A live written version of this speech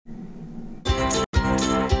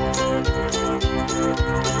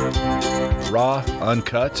raw,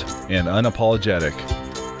 uncut, and unapologetic.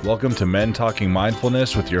 Welcome to Men Talking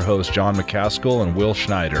Mindfulness with your hosts John McCaskill and Will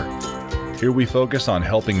Schneider. Here we focus on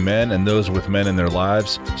helping men and those with men in their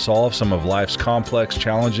lives solve some of life's complex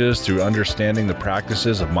challenges through understanding the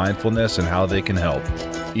practices of mindfulness and how they can help.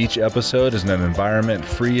 Each episode is in an environment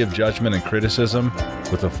free of judgment and criticism,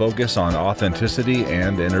 with a focus on authenticity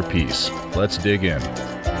and inner peace. Let's dig in.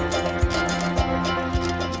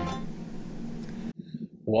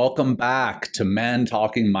 Welcome back to Men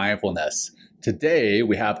Talking Mindfulness. Today,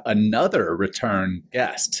 we have another return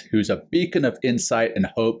guest who's a beacon of insight and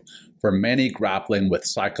hope for many grappling with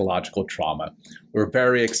psychological trauma. We're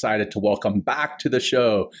very excited to welcome back to the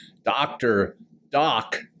show Doc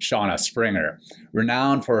Shauna Springer,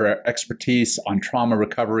 renowned for her expertise on trauma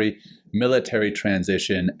recovery, military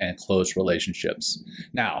transition, and close relationships.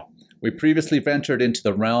 Now, we previously ventured into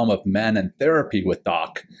the realm of men and therapy with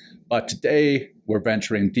Doc, but today we're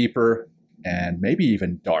venturing deeper and maybe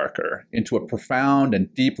even darker into a profound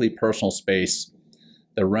and deeply personal space,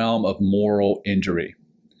 the realm of moral injury.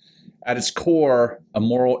 At its core, a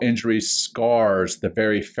moral injury scars the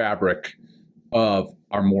very fabric of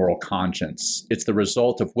our moral conscience. It's the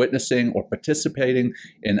result of witnessing or participating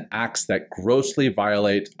in acts that grossly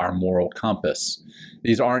violate our moral compass.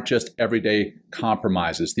 These aren't just everyday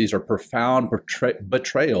compromises. These are profound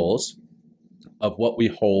betrayals of what we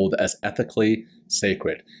hold as ethically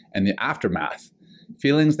sacred, and the aftermath,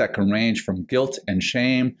 feelings that can range from guilt and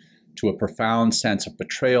shame to a profound sense of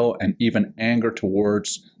betrayal and even anger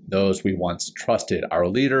towards those we once trusted, our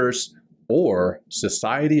leaders or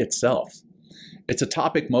society itself. It's a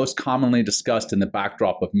topic most commonly discussed in the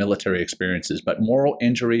backdrop of military experiences, but moral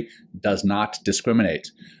injury does not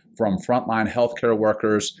discriminate. From frontline healthcare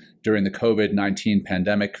workers during the COVID-19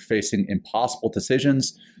 pandemic facing impossible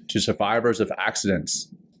decisions to survivors of accidents,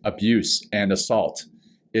 abuse, and assault,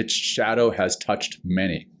 its shadow has touched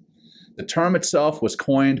many. The term itself was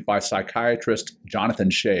coined by psychiatrist Jonathan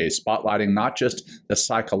Shea, spotlighting not just the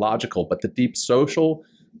psychological, but the deep social,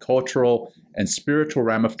 cultural, and spiritual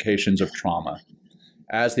ramifications of trauma.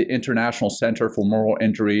 As the International Center for Moral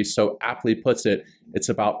Injury so aptly puts it, it's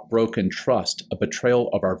about broken trust, a betrayal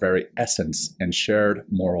of our very essence and shared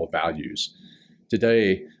moral values.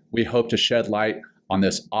 Today, we hope to shed light on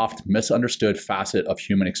this oft misunderstood facet of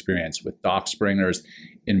human experience with Doc Springer's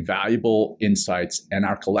invaluable insights and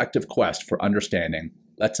our collective quest for understanding.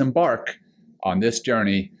 Let's embark on this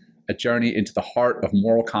journey, a journey into the heart of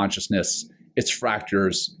moral consciousness, its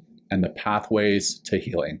fractures, and the pathways to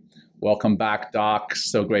healing. Welcome back, Doc.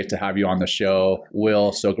 So great to have you on the show.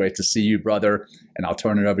 Will, so great to see you, brother. And I'll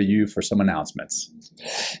turn it over to you for some announcements.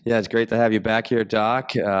 Yeah, it's great to have you back here,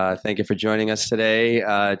 Doc. Thank you for joining us today.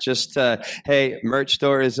 Hey, merch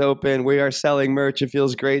store is open. We are selling merch. It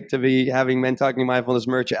feels great to be having Men Talking Mindfulness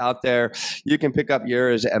merch out there. You can pick up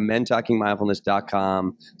yours at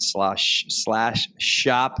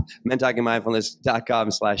mentalkingmindfulness.com/shop,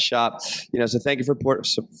 mentalkingmindfulness.com/shop. So thank you for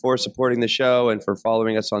supporting the show and for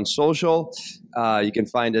following us on social. You can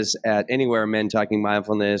find us at anywhere Men Talking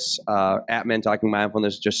Mindfulness, at Men Talking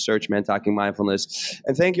Mindfulness. Just search Men Talking Mindfulness.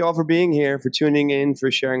 And thank you all for being here, for tuning in, for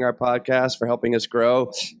sharing our podcast, for helping us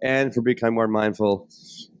grow, and for becoming more mindful.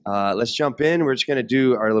 Let's jump in. We're just going to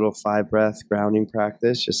do our little 5-breath grounding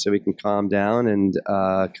practice just so we can calm down and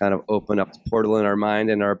kind of open up the portal in our mind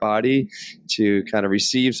and our body to kind of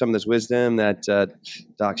receive some of this wisdom that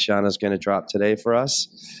Doc Shauna is going to drop today for us.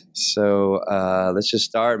 So let's just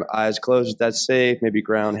start. Eyes closed if that's safe. Maybe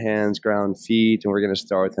ground hands, ground feet. And we're going to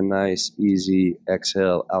start with a nice, easy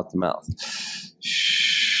exhale out the mouth.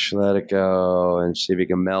 Let it go and see if we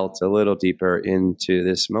can melt a little deeper into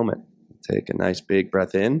this moment. Take a nice big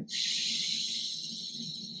breath in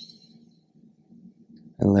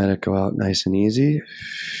and let it go out nice and easy.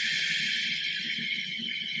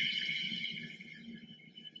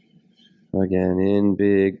 Again, in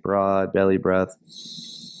big, broad belly breath.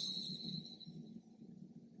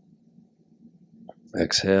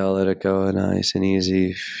 Exhale, let it go nice and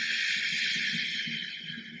easy.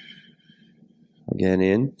 Again,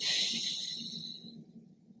 in.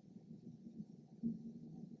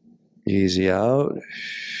 Easy out.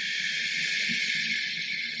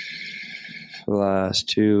 Last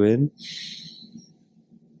 2 in.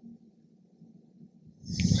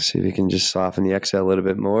 See if you can just soften the exhale a little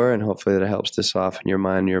bit more, and hopefully that helps to soften your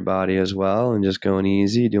mind and your body as well. And just going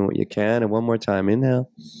easy, doing what you can. And one more time, inhale.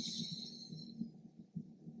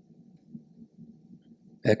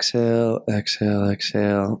 Exhale, exhale,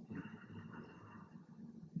 exhale.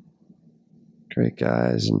 Great,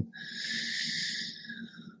 guys. And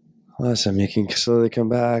awesome. You can slowly come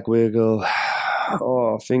back, wiggle,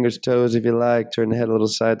 fingers, toes, if you like. Turn the head a little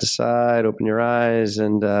side to side. Open your eyes.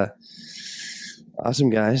 And awesome,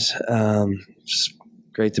 guys. Just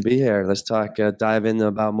great to be here. Let's talk, dive into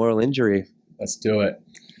about moral injury. Let's do it.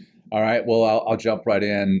 All right. Well, I'll jump right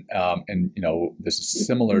in. And, this is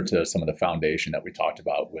similar to some of the foundation that we talked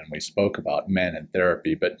about when we spoke about men and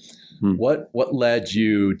therapy. But what led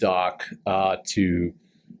you, Doc, to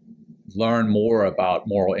learn more about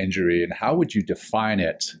moral injury, and how would you define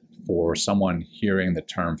it for someone hearing the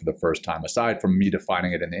term for the first time? Aside from me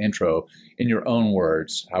defining it in the intro, in your own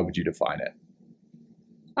words, how would you define it?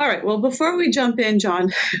 All right. Well, before we jump in,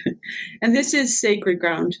 John, and this is sacred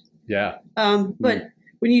ground. Yeah. But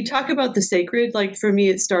when you talk about the sacred, like for me,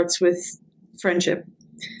 it starts with friendship.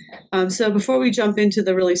 So before we jump into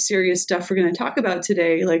the really serious stuff we're going to talk about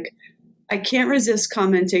today, like I can't resist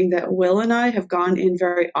commenting that Will and I have gone in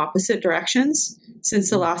very opposite directions since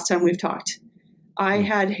the last time we've talked. I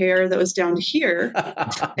had hair that was down to here,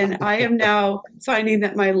 and I am now finding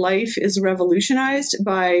that my life is revolutionized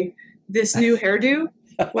by this new hairdo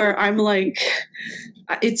where I'm like,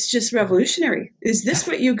 it's just revolutionary. Is this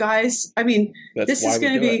what you guys, this is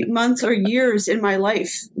going to be months or years in my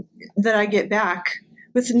life that I get back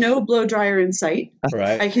with no blow dryer in sight.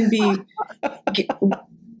 Right. I can be,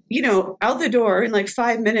 out the door in like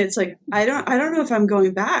 5 minutes. Like, I don't know if I'm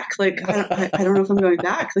going back. Like, I don't know if I'm going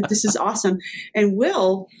back. Like, this is awesome. And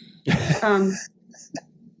Will,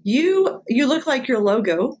 you look like your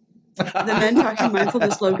logo, the Men Talking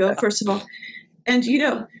Mindfulness logo, first of all. And,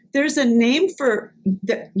 there's a name for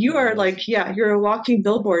that. You are like, you're a walking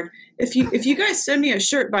billboard. If you guys send me a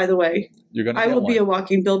shirt, by the way, I will be a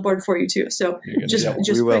walking billboard for you too. So just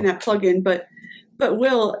putting that plug in. But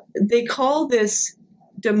Will, they call this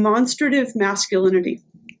demonstrative masculinity.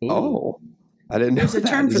 Oh, I didn't know. There's a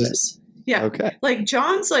term for this. Yeah. Okay. Like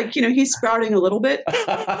John's like, he's sprouting a little bit,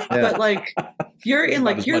 but like you're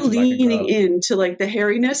leaning into like the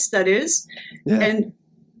hairiness that is. Yeah. And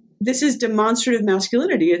this is demonstrative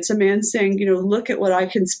masculinity. It's a man saying, look at what I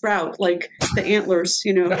can sprout, like the antlers,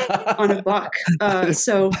 on a buck.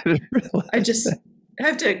 So I just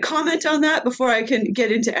have to comment on that before I can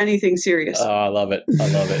get into anything serious. Oh, I love it.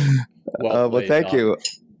 Well, thank you.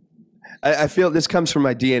 I feel this comes from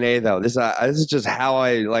my DNA, though. This is just how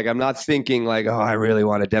I'm not thinking like, oh, I really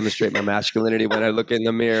want to demonstrate my masculinity when I look in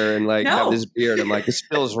the mirror and have this beard. I'm like, this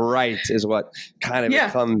feels right is what kind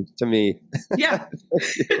of come to me. Yeah.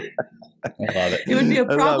 I love it. It would be a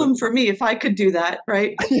problem for me if I could do that,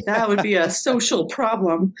 right? That would be a social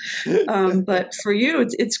problem. But for you,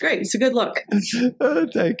 it's great. It's a good look.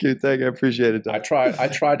 Thank you. I appreciate it. I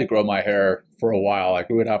tried to grow my hair for a while. I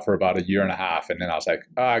grew it out for about a year and a half, and then I was like,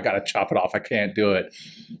 I got to chop it off. I can't do it.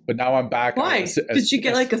 But now I'm back. Why? Did you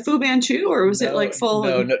get like a Fu Manchu, or was it like full?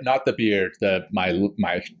 No, not the beard.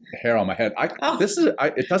 My hair on my head.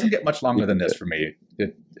 It doesn't get much longer than this for me.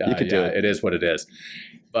 You could do it. It is what it is.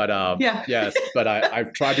 But yes, but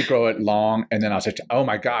I've tried to grow it long, and then I was like, oh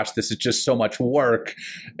my gosh, this is just so much work.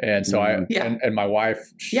 And so and my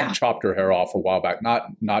wife, she chopped her hair off a while back,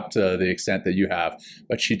 not to the extent that you have,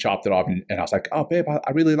 but she chopped it off, and I was like, oh babe,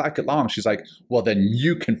 I really like it long. She's like, well then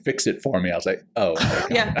you can fix it for me. I was like, oh.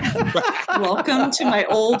 Okay. Yeah. Welcome to my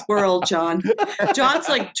old world, John. John's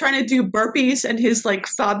like trying to do burpees, and his like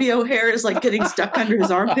Fabio hair is like getting stuck under his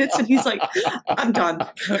armpits, and he's like, I'm done.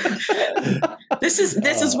 This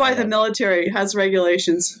is why the military has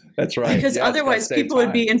regulations. That's right. Because otherwise people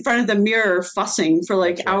would be in front of the mirror fussing for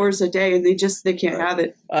like hours a day, and they can't have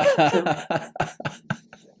it.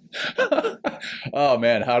 Oh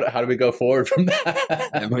man, how do we go forward from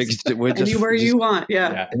that? We're just anywhere you want.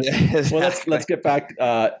 Yeah. Well, let's get back.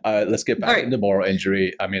 Into moral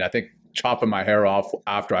injury. I mean, I think chopping my hair off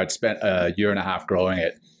after I'd spent a year and a half growing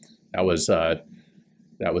it, that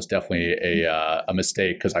was definitely a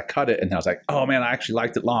mistake, because I cut it and I was like, oh man, I actually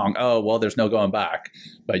liked it long. Oh, well, there's no going back.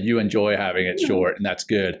 But you enjoy having it short, and that's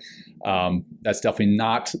good. That's definitely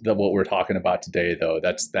not what we're talking about today, though.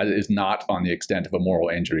 That is not on the extent of a moral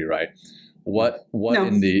injury, right? What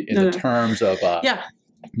in the terms of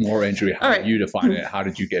moral injury, how do you define it? How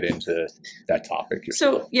did you get into that topic?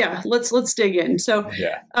 So let's dig in.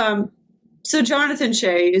 So Jonathan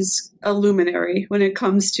Shea is a luminary when it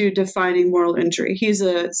comes to defining moral injury. He's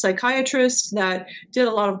a psychiatrist that did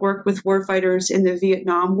a lot of work with warfighters in the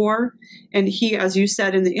Vietnam War. And he, as you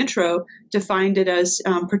said in the intro, defined it as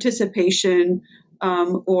participation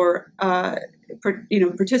or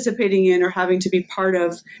participating in or having to be part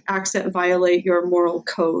of acts that violate your moral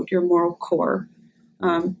code, your moral core.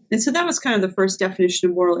 And so that was kind of the first definition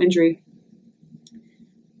of moral injury.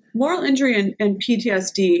 Moral injury and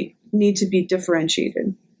PTSD need to be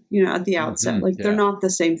differentiated. at the outset. They're not the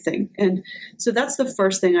same thing. And so that's the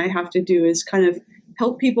first thing I have to do is kind of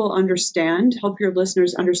help people understand, help your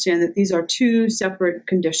listeners understand that these are two separate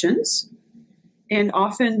conditions. And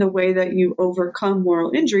often the way that you overcome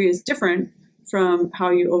moral injury is different from how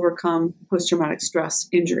you overcome post-traumatic stress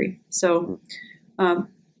injury. So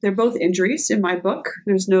they're both injuries in my book.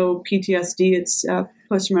 There's no PTSD, it's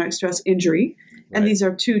post-traumatic stress injury. And these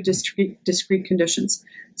are two discrete conditions.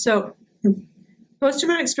 So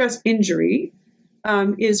post-traumatic stress injury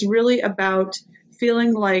is really about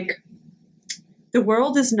feeling like the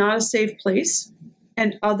world is not a safe place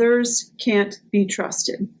and others can't be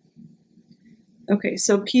trusted. Okay,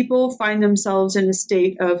 so people find themselves in a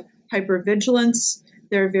state of hypervigilance.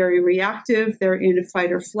 They're very reactive. They're in a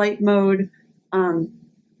fight or flight mode.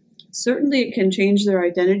 Certainly, it can change their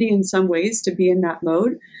identity in some ways to be in that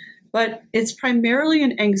mode, but it's primarily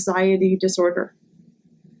an anxiety disorder.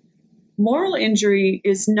 Moral injury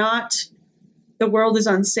is not the world is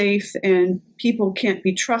unsafe and people can't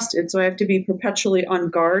be trusted, so I have to be perpetually on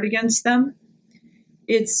guard against them.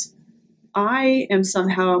 It's I am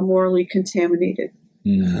somehow morally contaminated.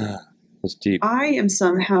 That's deep. I am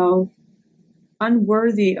somehow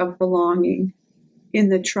unworthy of belonging in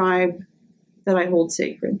the tribe that I hold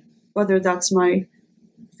sacred, whether that's my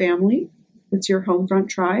family, it's your home front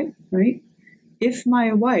tribe, right? If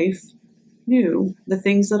my wife knew the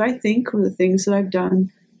things that I think or the things that I've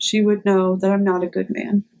done, she would know that I'm not a good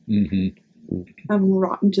man. I'm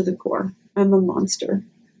rotten to the core. I'm a monster.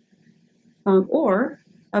 Or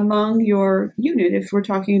among your unit, if we're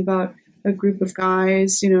talking about a group of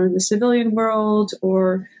guys, in the civilian world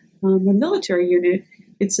or a military unit,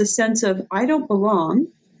 it's a sense of I don't belong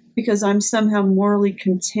because I'm somehow morally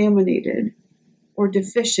contaminated or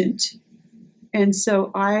deficient. And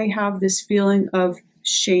so I have this feeling of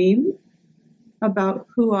shame about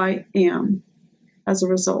who I am as a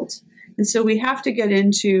result. And so we have to get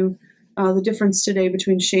into the difference today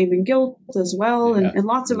between shame and guilt as well, and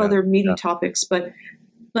lots of other meaty topics. But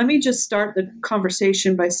let me just start the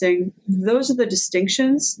conversation by saying those are the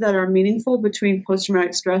distinctions that are meaningful between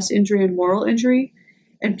post-traumatic stress injury and moral injury.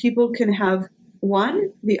 And people can have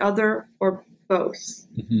one, the other, or both.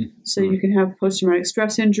 So you can have post-traumatic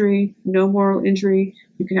stress injury, no moral injury.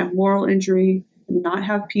 You can have moral injury and not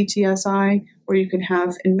have PTSI, or you can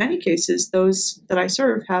have, in many cases, those that I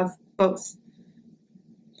serve have both.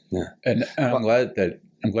 Yeah, and I'm glad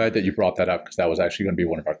that you brought that up, because that was actually going to be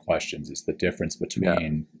one of our questions: is the difference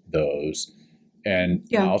between those. And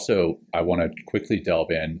also, I want to quickly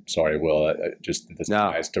delve in. Sorry, Will, this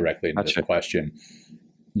ties directly into this question.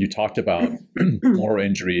 You talked about moral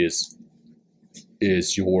injuries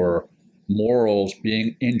is your morals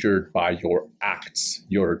being injured by your acts.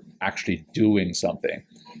 You're actually doing something.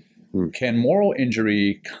 Can moral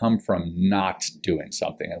injury come from not doing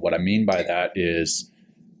something? And what I mean by that is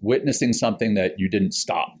witnessing something that you didn't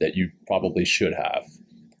stop, that you probably should have,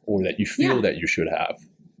 or that you feel that you should have,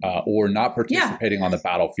 or not participating on the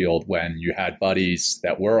battlefield when you had buddies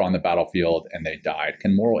that were on the battlefield and they died.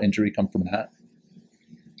 Can moral injury come from that?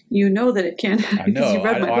 You know that it can, because you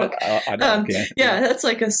read my book. I know it can. That's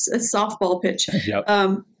like a softball pitch. Yep.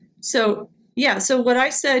 So what I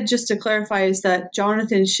said, just to clarify, is that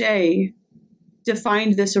Jonathan Shea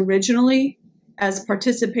defined this originally as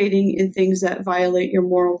participating in things that violate your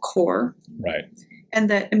moral core. Right. And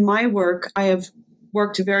that in my work, I have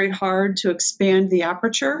worked very hard to expand the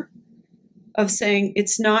aperture of saying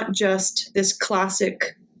it's not just this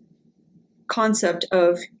classic concept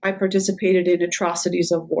of I participated in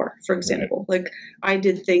atrocities of war, for example. Right. Like I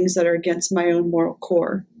did things that are against my own moral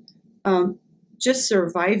core. Just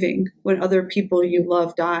surviving when other people you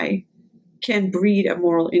love die can breed a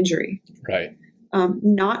moral injury. Right.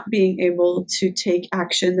 Not being able to take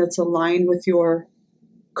action that's aligned with your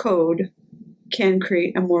code can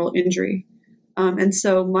create a moral injury. And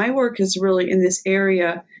so my work is really in this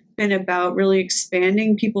area been about really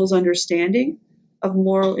expanding people's understanding of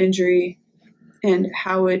moral injury and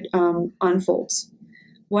how it unfolds.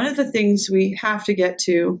 One of the things we have to get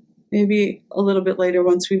to, maybe a little bit later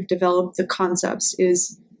once we've developed the concepts,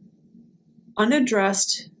 is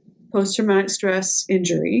unaddressed post-traumatic stress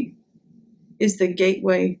injury is the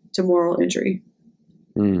gateway to moral injury.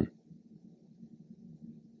 Okay.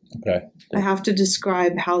 I have to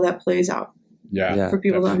describe how that plays out for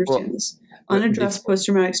people to understand this. Unaddressed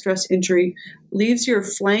post-traumatic stress injury leaves your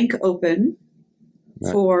flank open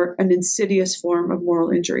for an insidious form of moral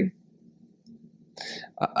injury.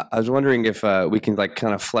 I was wondering if we can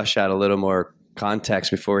kind of flesh out a little more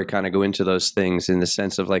context before we kind of go into those things, in the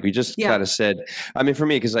sense of like, we just kind of said, I mean, for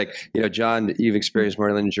me, because like, John, you've experienced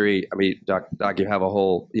moral injury. I mean, Doc, you have a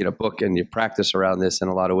whole, book and you practice around this in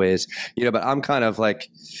a lot of ways, but I'm kind of like,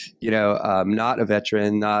 not a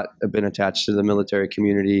veteran, not been attached to the military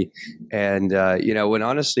community. And,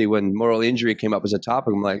 when moral injury came up as a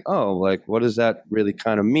topic, I'm like, oh, like, what does that really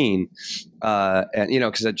kind of mean?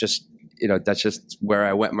 Because it just, that's just where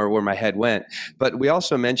I went, where my head went. But we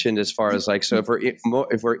also mentioned, as far as like, so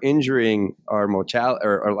if we're injuring our mortality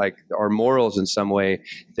or like our morals in some way,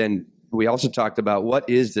 then we also talked about what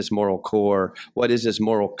is this moral core? What is this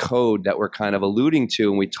moral code that we're kind of alluding to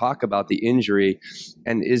when we talk about the injury?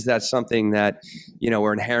 And is that something that,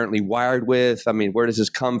 we're inherently wired with? I mean, where does this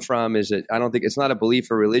come from? I don't think it's not a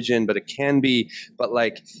belief or religion, but it can be. But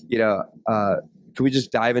like, can we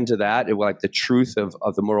just dive into that, like the truth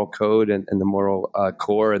of the moral code and the moral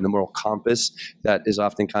core and the moral compass that is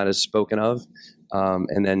often kind of spoken of?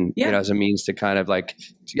 And then, as a means to kind of like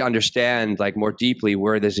to understand like more deeply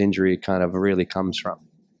where this injury kind of really comes from.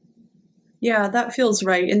 Yeah, that feels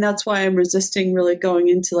right. And that's why I'm resisting really going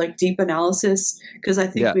into like deep analysis, because I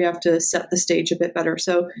think we have to set the stage a bit better.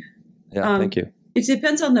 So thank you. It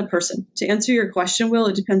depends on the person. To answer your question, Will,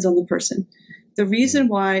 it depends on the person. The reason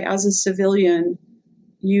why, as a civilian,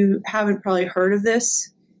 you haven't probably heard of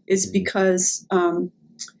this is because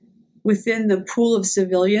within the pool of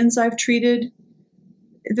civilians I've treated,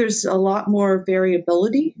 there's a lot more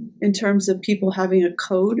variability in terms of people having a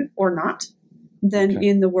code or not than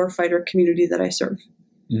in the warfighter community that I serve.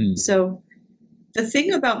 So the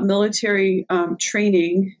thing about military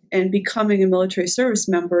training and becoming a military service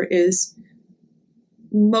member is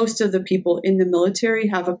most of the people in the military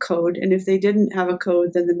have a code. And if they didn't have a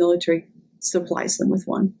code, then the military supplies them with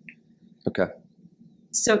one. Okay.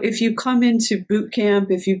 So if you come into boot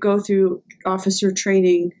camp, if you go through officer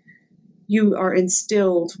training, you are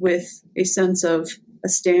instilled with a sense of a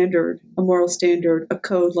standard, a moral standard, a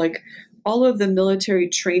code. Like all of the military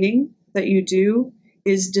training that you do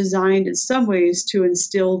is designed in some ways to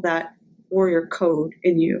instill that warrior code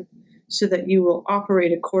in you so that you will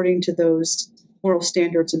operate according to those moral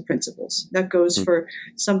standards and principles. That goes for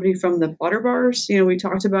somebody from the butter bars, we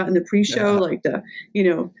talked about in the pre-show, like the,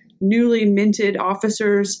 newly minted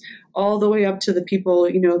officers, all the way up to the people,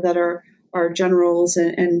 that are generals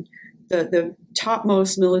and the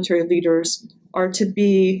topmost military leaders are to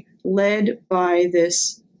be led by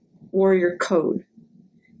this warrior code.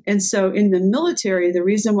 And so in the military, the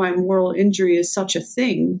reason why moral injury is such a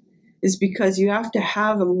thing is because you have to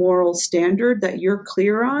have a moral standard that you're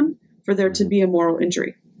clear on for there to be a moral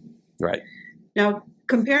injury. Right. Now,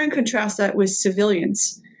 compare and contrast that with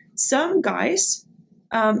civilians. Some guys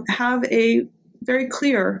have a very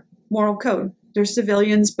clear moral code. They're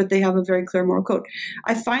civilians, but they have a very clear moral code.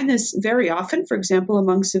 I find this very often, for example,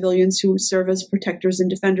 among civilians who serve as protectors and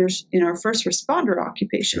defenders in our first responder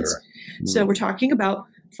occupations. Sure. So we're talking about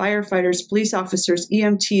firefighters, police officers,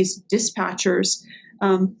 EMTs, dispatchers,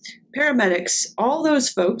 paramedics, all those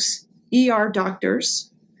folks, ER doctors,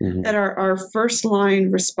 that are our first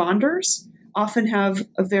line responders often have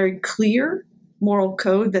a very clear moral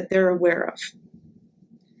code that they're aware of.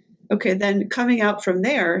 Okay, then coming out from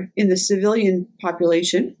there in the civilian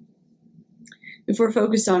population, if we're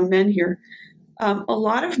focused on men here, a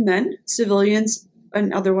lot of men, civilians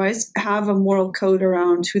and otherwise, have a moral code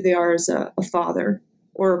around who they are as a father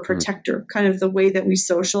or a protector. Kind of the way that we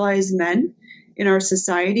socialize men in our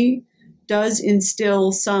society does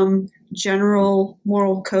instill some general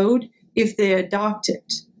moral code if they adopt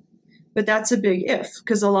it. But that's a big if,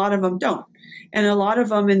 because a lot of them don't. And a lot of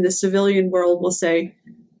them in the civilian world will say,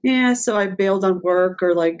 yeah, so I bailed on work,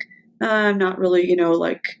 or like, I'm not really,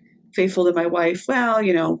 like faithful to my wife.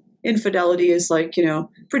 Well, infidelity is like,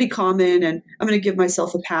 pretty common, and I'm going to give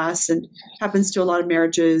myself a pass, and happens to a lot of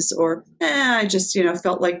marriages. Or, I just,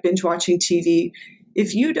 felt like binge watching TV.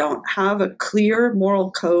 If you don't have a clear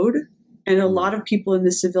moral code, and a lot of people in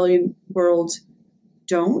the civilian world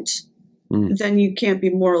don't, then you can't be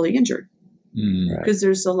morally injured. Because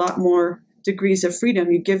there's a lot more degrees of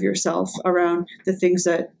freedom you give yourself around the things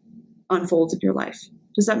that unfold in your life.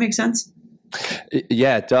 Does that make sense?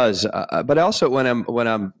 Yeah, it does. But also when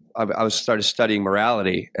I was started studying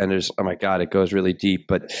morality, and there's, oh my God, it goes really deep.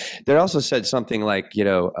 But there also said something like,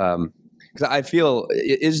 because I feel,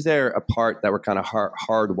 is there a part that we're kind of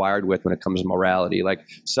hardwired with when it comes to morality, like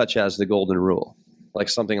such as the golden rule? Like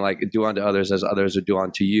something like do unto others as others would do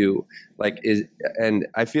unto you. And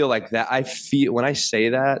I feel like that, when I say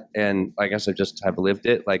that, and I guess I just have lived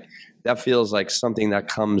it, like that feels like something that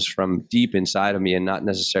comes from deep inside of me and not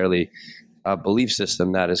necessarily a belief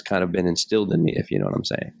system that has kind of been instilled in me, if you know what I'm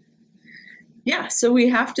saying. Yeah, so we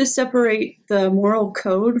have to separate the moral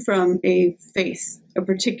code from a faith, a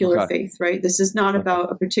particular faith, right? This is not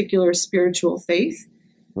about a particular spiritual faith.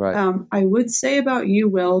 Right. I would say about you,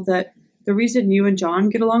 Will, that the reason you and John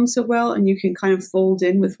get along so well and you can kind of fold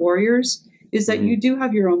in with warriors is that you do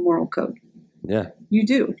have your own moral code. Yeah. You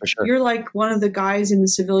do. For sure. You're like one of the guys in the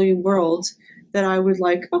civilian world that I would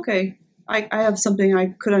like, okay, I have something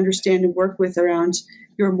I could understand and work with around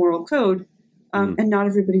your moral code. And not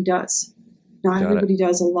everybody does. Not everybody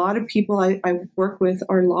does. A lot of people I work with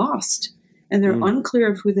are lost and they're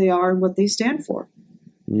unclear of who they are and what they stand for.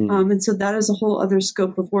 And so that is a whole other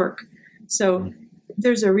scope of work. So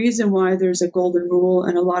there's a reason why there's a golden rule,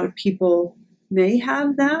 and a lot of people may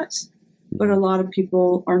have that, but a lot of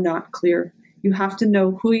people are not clear. You have to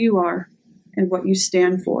know who you are and what you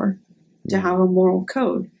stand for to have a moral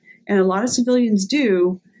code. And a lot of civilians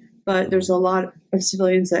do, but there's a lot of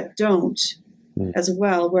civilians that don't as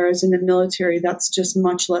well, whereas in the military, that's just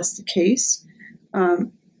much less the case.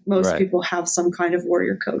 Most people have some kind of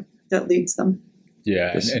warrior code that leads them.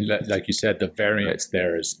 Yeah, and like you said, the variance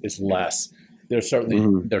there is less. There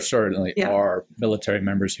certainly are military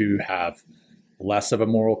members who have less of a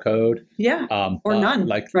moral code. Yeah, or none,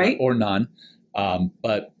 right? Or none.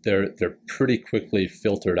 But they're pretty quickly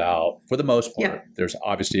filtered out for the most part. Yeah. There's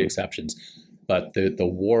obviously exceptions, but the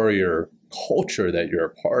warrior culture that you're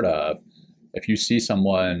a part of, if you see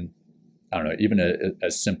someone, I don't know, even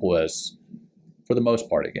as simple as, for the most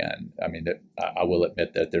part, again, I mean, I will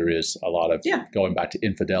admit that there is a lot of going back to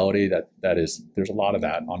infidelity. There's a lot of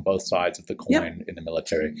that on both sides of the coin in the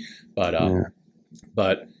military. But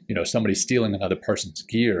but somebody stealing another person's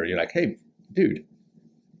gear, you're like, hey, dude,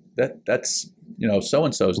 that's so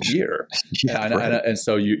and so's gear, and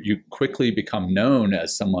so you quickly become known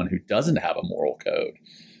as someone who doesn't have a moral code.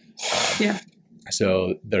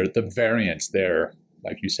 So the variance there,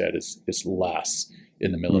 like you said, is less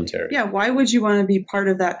in the military. Yeah, why would you want to be part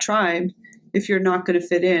of that tribe if you're not going to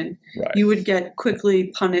fit in? Right. You would get quickly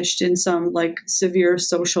punished in some like severe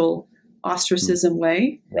social ostracism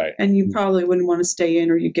way. Right. And you probably wouldn't want to stay in,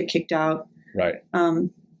 or you'd get kicked out. Right.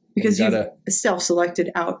 Because you've self-selected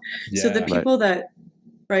out. Yeah. So the people that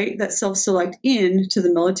self-select in to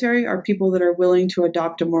the military are people that are willing to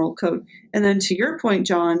adopt a moral code. And then to your point,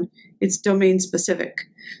 John, it's domain specific.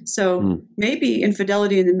 So maybe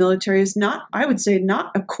infidelity in the military is not, I would say,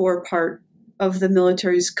 not a core part of the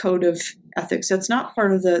military's code of ethics. That's not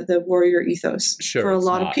part of the warrior ethos for a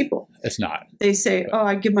lot of people. It's not. They say, oh,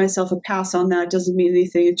 I give myself a pass on that. It doesn't mean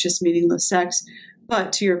anything. It's just meaningless sex.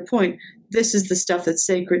 But to your point, this is the stuff that's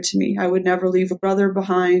sacred to me. I would never leave a brother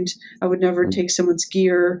behind. I would never take someone's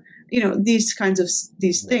gear. These kinds of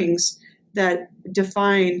things that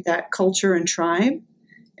define that culture and tribe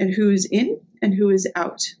and who's in and who is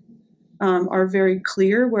out are very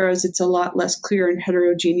clear, whereas it's a lot less clear and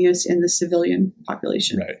heterogeneous in the civilian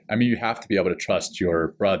population. Right. I mean, you have to be able to trust your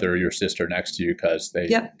brother, your sister next to you because they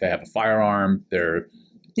have a firearm.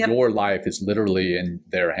 Your life is literally in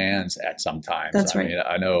their hands at some times. That's right. I mean,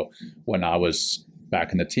 I know when I was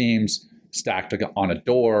back in the teams, stacked on a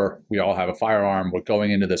door, we all have a firearm. We're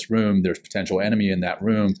going into this room. There's potential enemy in that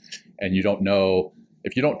room. And you don't know,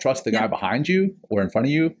 if you don't trust the guy behind you or in front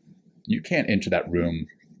of you, you can't enter that room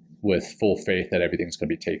with full faith that everything's going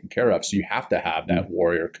to be taken care of. So you have to have that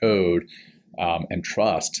warrior code and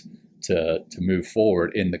trust to move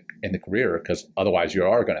forward in the career, because otherwise you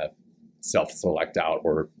are going to self-select out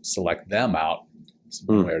or select them out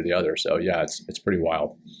one way or the other. So yeah, it's pretty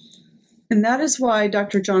wild. And that is why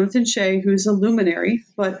Dr. Jonathan Shea, who's a luminary,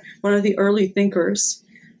 but one of the early thinkers,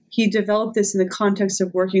 he developed this in the context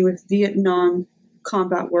of working with Vietnam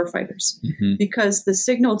combat warfighters, because the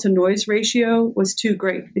signal to noise ratio was too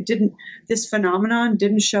great. This phenomenon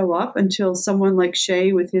didn't show up until someone like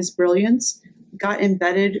Shea, with his brilliance, got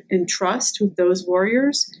embedded in trust with those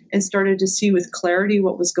warriors and started to see with clarity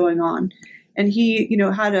what was going on. And he,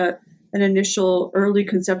 had an initial early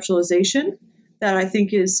conceptualization that I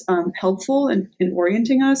think is helpful in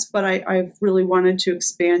orienting us, but I've really wanted to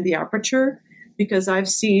expand the aperture, because I've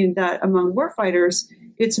seen that among warfighters,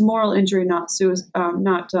 it's moral injury, not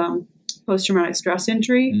post-traumatic stress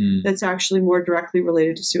injury, that's actually more directly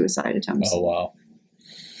related to suicide attempts. Oh, wow.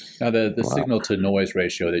 Now, the signal to noise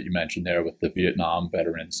ratio that you mentioned there with the Vietnam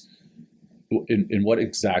veterans, in what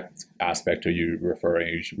exact aspect are you referring?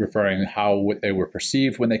 Are you referring how they were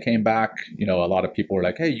perceived when they came back? A lot of people were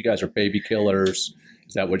like, hey, you guys are baby killers.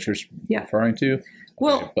 Is that what you're referring to?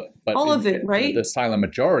 Well, but all of it, right? The silent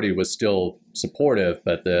majority was still supportive,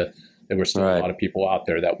 but there were still a lot of people out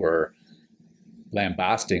there that were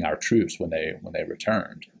lambasting our troops when they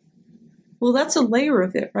returned. Well, that's a layer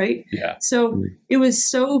of it, right? Yeah. So it was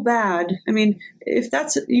so bad. I mean, if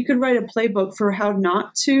that's, you could write a playbook for how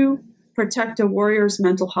not to protect a warrior's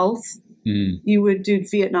mental health, you would do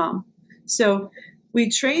Vietnam. So we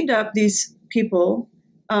trained up these people,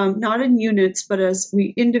 not in units, but as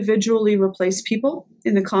we individually replaced people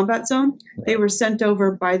in the combat zone. Right. They were sent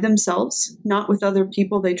over by themselves, not with other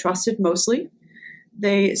people they trusted mostly.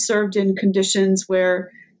 They served in conditions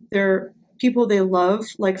where their people they love,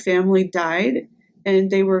 like family, died, and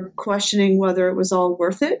they were questioning whether it was all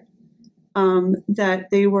worth it, that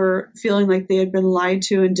they were feeling like they had been lied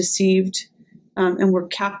to and deceived, and were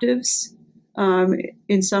captives.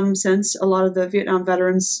 In some sense, a lot of the Vietnam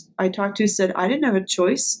veterans I talked to said, I didn't have a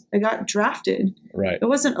choice. I got drafted. Right. It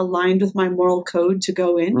wasn't aligned with my moral code to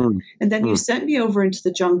go in. And then you sent me over into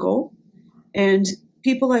the jungle, and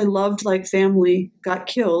people I loved like family got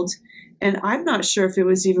killed. And I'm not sure if it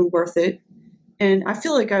was even worth it. And I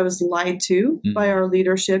feel like I was lied to by our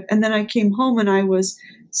leadership. And then I came home and I was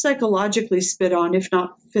psychologically spit on, if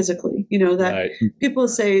not physically. You know, that people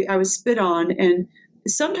say I was spit on, and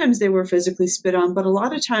sometimes they were physically spit on, but a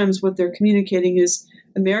lot of times what they're communicating is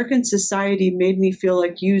American society made me feel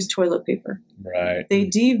like used toilet paper. Right. They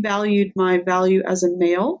devalued my value as a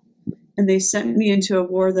male, and they sent me into a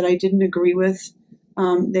war that I didn't agree with.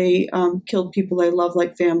 They killed people I love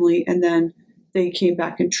like family, and then they came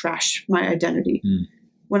back and trashed my identity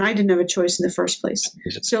when I didn't have a choice in the first place.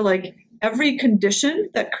 So like every condition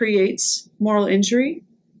that creates moral injury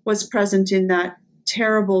was present in that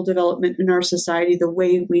terrible development in our society, the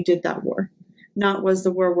way we did that war. Not was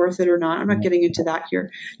the war worth it or not. I'm not getting into that here.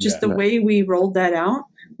 Just the way we rolled that out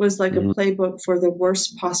was like a playbook for the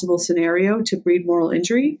worst possible scenario to breed moral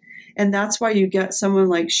injury. And that's why you get someone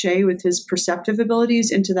like Shay with his perceptive abilities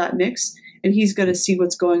into that mix, and he's going to see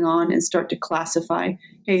what's going on and start to classify,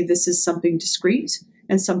 hey, this is something discrete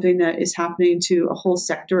and something that is happening to a whole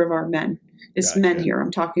sector of our men. It's men here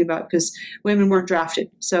I'm talking about, because women weren't drafted.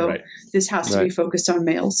 So this has to be focused on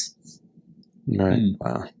males. Right.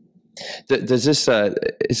 Wow. Does this,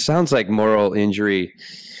 it sounds like moral injury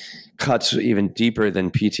cuts even deeper than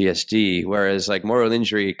PTSD, whereas like moral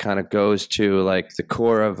injury kind of goes to like the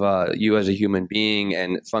core of you as a human being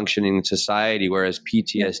and functioning in society, whereas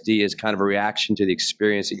PTSD is kind of a reaction to the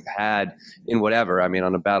experience that you've had in whatever. I mean,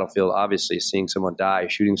 on a battlefield, obviously seeing someone die,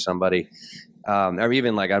 shooting somebody, or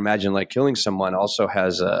even like I imagine like killing someone also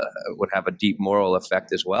would have a deep moral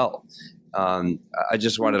effect as well. I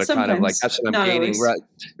just wanted to kind of like, that's what I'm gaining.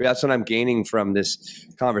 That's what I'm gaining from this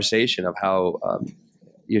conversation of how,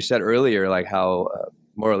 you said earlier, like how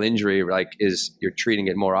moral injury, like is you're treating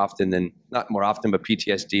it more often than not more often, but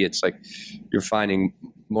PTSD, it's like you're finding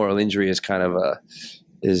moral injury is kind of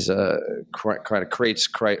creates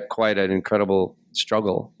quite an incredible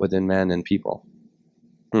struggle within men and people.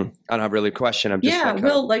 I don't have really a question. I'm just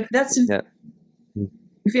that's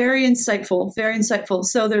very insightful, very insightful.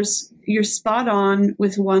 So you're spot on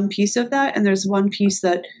with one piece of that, and there's one piece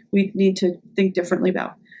that we need to think differently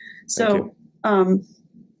about. So,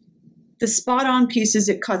 the spot on piece is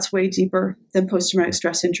it cuts way deeper than post-traumatic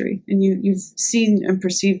stress injury. And you've seen and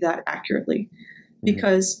perceived that accurately,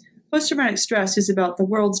 because post-traumatic stress is about the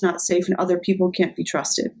world's not safe and other people can't be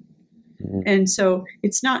trusted. And so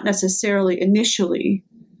it's not necessarily initially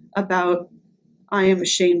about, I am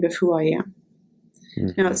ashamed of who I am.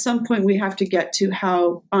 Now, at some point we have to get to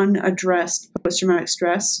how unaddressed post-traumatic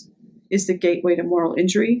stress is the gateway to moral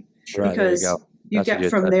injury, because you get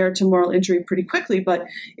from there to moral injury pretty quickly. But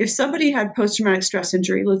if somebody had post-traumatic stress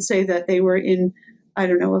injury, let's say that they were in, I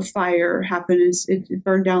don't know, a fire happened, it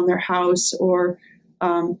burned down their house, or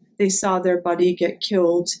they saw their buddy get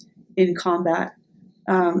killed in combat,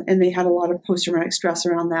 and they had a lot of post-traumatic stress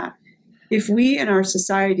around that. If we in our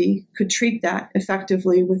society could treat that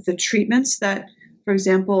effectively with the treatments that, for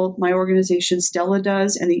example, my organization Stella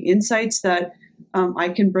does, and the insights that I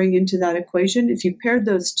can bring into that equation, if you paired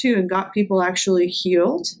those two and got people actually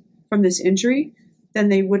healed from this injury, then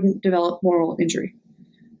they wouldn't develop moral injury.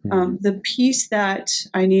 The piece that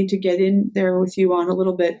I need to get in there with you on a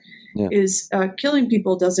little bit is killing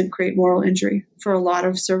people doesn't create moral injury for a lot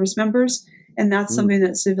of service members. And that's something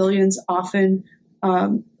that civilians often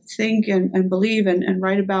think and believe and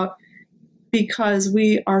write about, because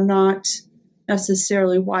we are not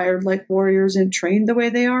necessarily wired like warriors and trained the way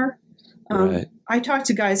they are. I talk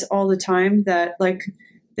to guys all the time that like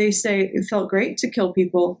they say it felt great to kill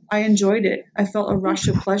people. I enjoyed it. I felt a rush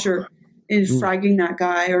of pleasure in fragging that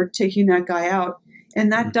guy or taking that guy out.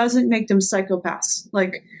 And that doesn't make them psychopaths.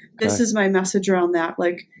 Like this is my message around that.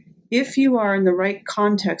 Like if you are in the right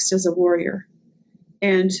context as a warrior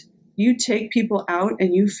and you take people out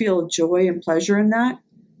and you feel joy and pleasure in that,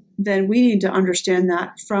 then we need to understand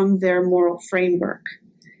that from their moral framework.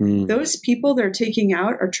 Those people they're taking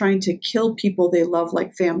out are trying to kill people they love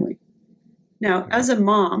like family. Now, as a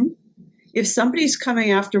mom, if somebody's coming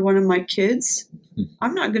after one of my kids,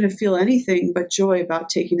 I'm not going to feel anything but joy about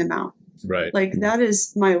taking them out. Right. Like that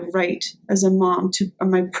is my right as a mom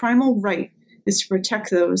my primal right is to protect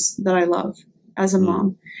those that I love as a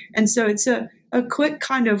mom. And so it's a quick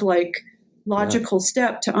kind of like logical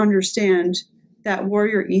step to understand that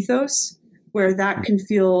warrior ethos where that can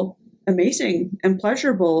feel amazing and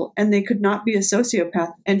pleasurable and they could not be a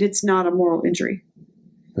sociopath and it's not a moral injury.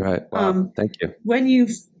 Right. Wow. Thank you.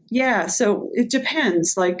 So it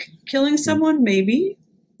depends. Like killing someone, maybe,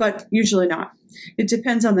 but usually not. It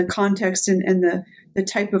depends on the context and the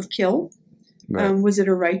type of kill. Right. Was it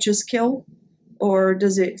a righteous kill? Or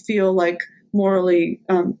does it feel like morally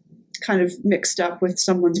kind of mixed up with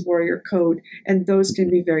someone's warrior code? And those can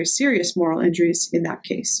be very serious moral injuries in that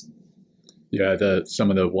case. Yeah, some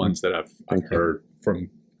of the ones that I've heard from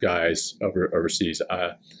guys overseas.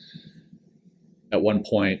 At one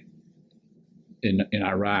point in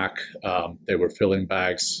Iraq, they were filling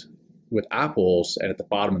bags with apples, and at the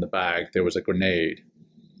bottom of the bag there was a grenade,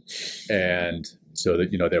 and so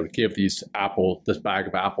that they would give this bag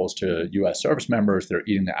of apples to U.S. service members. They're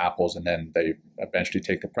eating the apples, and then they eventually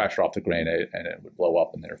take the pressure off the grenade, and it would blow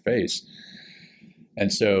up in their face.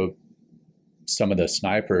 And so some of the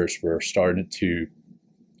snipers were starting to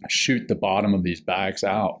shoot the bottom of these bags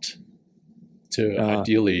out to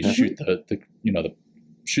ideally shoot the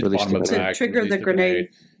bottom of the bag, trigger the grenade.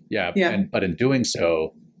 Yeah. But in doing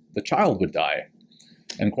so, the child would die.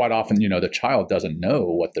 And quite often, the child doesn't know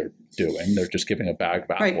what they're doing. They're just giving a bag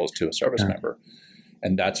of apples to a service member.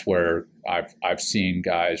 And that's where I've seen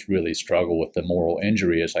guys really struggle with the moral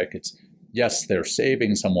injury. Is like yes, they're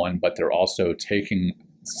saving someone, but they're also taking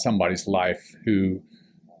somebody's life who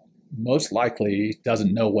most likely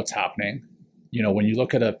doesn't know what's happening. When you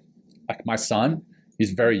look at like my son,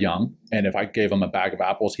 he's very young, and if I gave him a bag of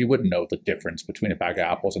apples, he wouldn't know the difference between a bag of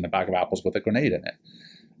apples and a bag of apples with a grenade in it.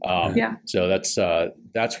 So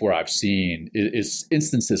that's where I've seen is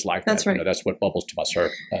instances like that. That's right. That's what bubbles to my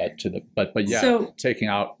surf So taking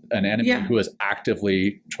out an enemy who is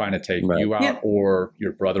actively trying to take you out or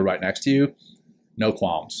your brother right next to you, no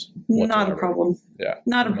qualms whatsoever. Not a problem. Yeah,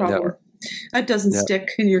 not a problem. Never. That doesn't stick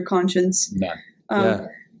in your conscience. None.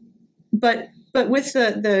 But with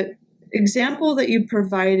the example that you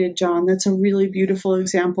provided, John, that's a really beautiful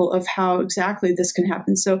example of how exactly this can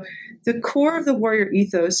happen. So the core of the warrior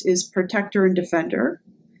ethos is protector and defender.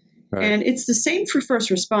 Right. And it's the same for first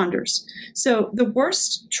responders. So the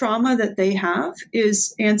worst trauma that they have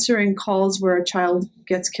is answering calls where a child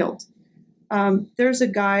gets killed. There's a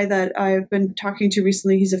guy that I've been talking to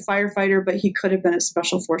recently. He's a firefighter, but he could have been a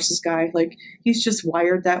special forces guy. Like he's just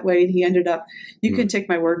wired that way. And he ended up, you can take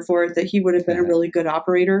my word for it, that he would have been a really good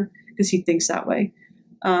operator because he thinks that way.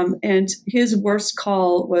 And his worst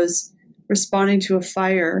call was responding to a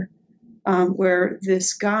fire where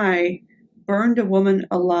this guy burned a woman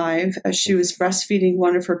alive as she was breastfeeding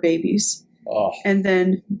one of her babies, and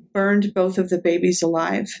then burned both of the babies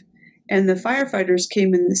alive. And the firefighters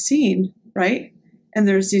came in the scene, right? And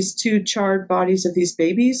there's these two charred bodies of these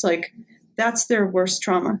babies. Like, that's their worst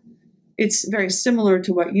trauma. It's very similar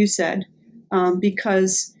to what you said,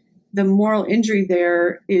 because the moral injury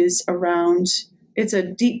there is around, it's a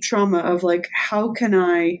deep trauma of like, how can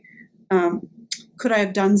I, could I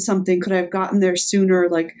have done something? Could I have gotten there sooner?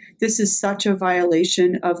 Like, this is such a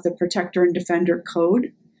violation of the protector and defender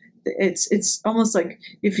code. It's almost like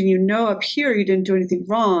if you know up here you didn't do anything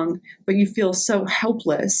wrong, but you feel so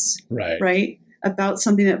helpless, right, about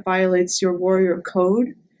something that violates your warrior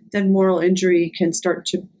code, then moral injury can start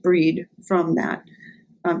to breed from that.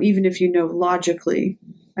 Even if you know logically,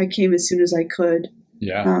 I came as soon as I could.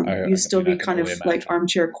 Yeah, you still be kind of like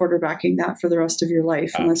armchair quarterbacking that for the rest of your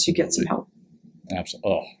life unless you get some help.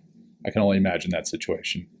 Absolutely. Oh, I can only imagine that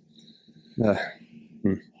situation.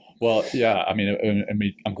 Well, yeah, I mean,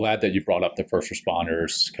 I'm glad that you brought up the first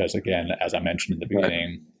responders because, again, as I mentioned in the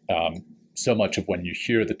beginning, so much of when you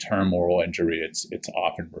hear the term moral injury, it's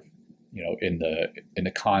often, in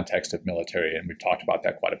the context of military, and we've talked about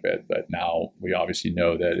that quite a bit. But now we obviously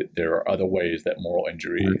know that there are other ways that moral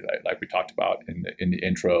injury, like we talked about in the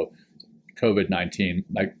intro, COVID-19.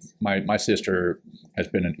 Like my sister has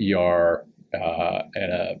been an ER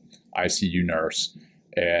and a ICU nurse,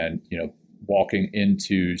 and walking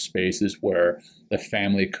into spaces where the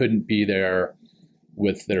family couldn't be there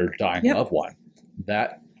with their dying loved one,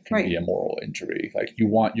 that can be a moral injury. Like you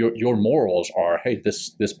want your morals are, hey,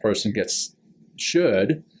 this person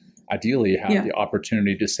should ideally have the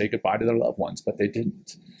opportunity to say goodbye to their loved ones, but they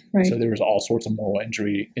didn't. Right. So there was all sorts of moral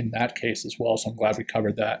injury in that case as well. So I'm glad we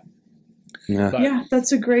covered that. Yeah. Yeah,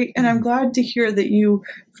 that's a great, and I'm glad to hear that you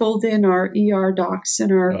fold in our ER docs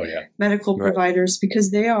and our medical Right. providers,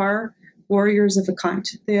 because they are warriors of a kind.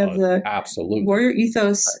 They have the absolutely warrior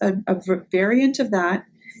ethos, a variant of that.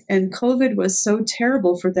 And COVID was so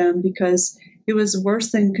terrible for them because it was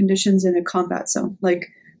worse than conditions in a combat zone. Like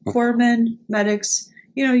corpsmen, medics,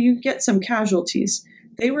 you get some casualties.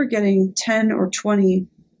 They were getting 10 or 20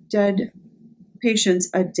 dead patients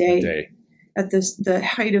a day. At the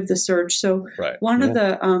height of the surge. So one of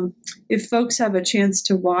the, if folks have a chance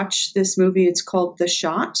to watch this movie, it's called The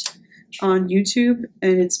Shot on YouTube,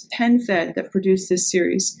 and it's PenFed that produced this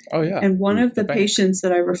series. Oh, yeah. And one of the patients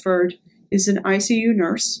that I referred is an ICU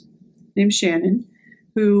nurse named Shannon,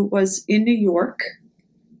 who was in New York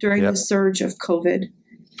during the surge of COVID.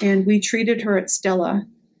 And we treated her at Stella,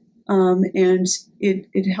 and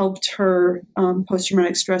it helped her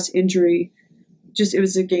post-traumatic stress injury. It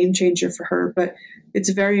was a game changer for her. But it's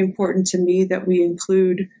very important to me that we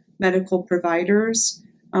include medical providers,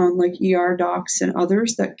 like ER docs and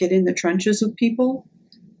others that get in the trenches with people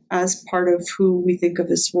as part of who we think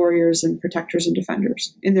of as warriors and protectors and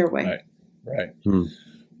defenders in their way. Right.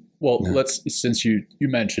 Well, let's, since you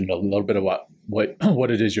mentioned a little bit about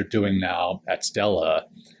what it is you're doing now at Stella,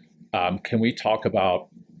 can we talk about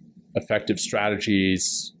effective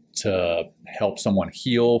strategies to help someone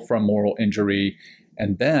heal from moral injury?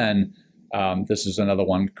 And then this is another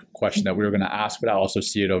question that we were going to ask, but I also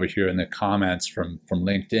see it over here in the comments from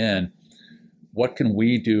LinkedIn. What can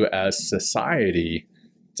we do as society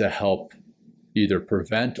to help either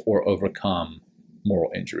prevent or overcome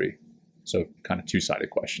moral injury? So kind of two-sided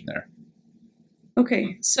question there.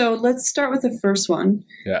 Okay, so let's start with the first one.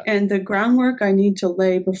 Yeah. And the groundwork I need to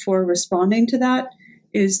lay before responding to that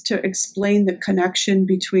is to explain the connection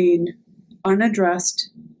between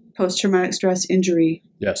unaddressed post-traumatic stress injury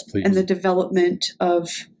and the development of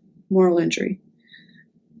moral injury.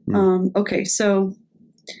 Okay, so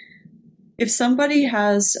if somebody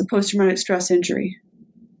has a post-traumatic stress injury,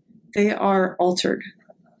 they are altered.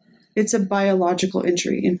 It's a biological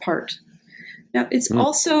injury in part. Now, it's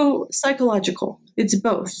also psychological. It's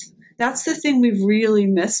both. That's the thing we've really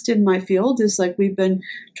missed in my field, is like we've been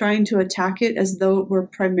trying to attack it as though it were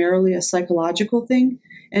primarily a psychological thing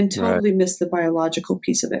and totally missed the biological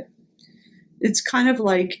piece of it. It's kind of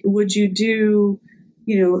like, would you do,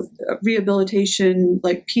 rehabilitation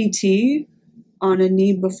like PT on a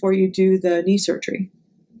knee before you do the knee surgery?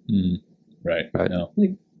 Right. No.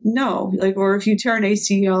 No. Or if you tear an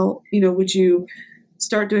ACL, would you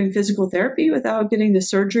start doing physical therapy without getting the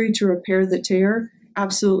surgery to repair the tear?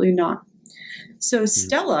 Absolutely not. So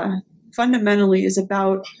Stella fundamentally is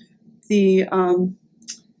about the,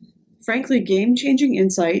 frankly, game-changing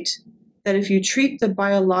insight that if you treat the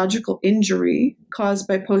biological injury caused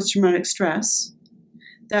by post-traumatic stress,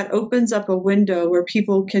 that opens up a window where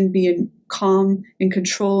people can be in calm and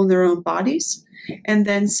control in their own bodies. And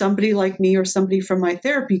then somebody like me or somebody from my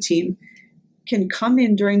therapy team can come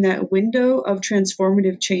in during that window of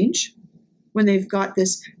transformative change when they've got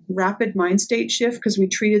this rapid mind state shift because we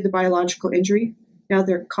treated the biological injury. Now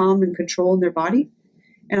they're calm and control in their body.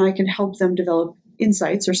 And I can help them develop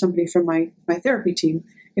insights, or somebody from my therapy team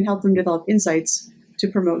can help them develop insights to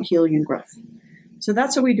promote healing and growth. So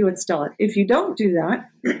that's what we do at Stella. If you don't do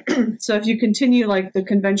that, so if you continue like the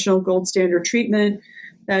conventional gold standard treatment,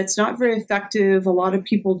 that's not very effective. A lot of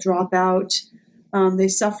people drop out. They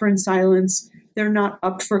suffer in silence. They're not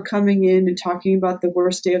up for coming in and talking about the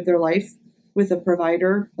worst day of their life with a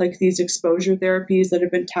provider, like these exposure therapies that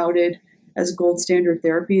have been touted as gold standard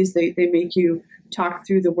therapies. They make you talk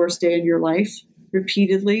through the worst day in your life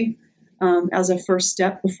repeatedly as a first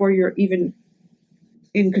step before you're even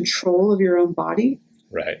in control of your own body.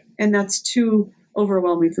 Right. And that's too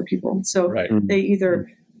overwhelming for people. So they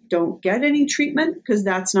either don't get any treatment because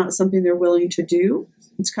that's not something they're willing to do.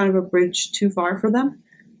 It's kind of a bridge too far for them.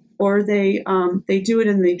 Or they do it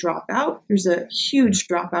and they drop out. There's a huge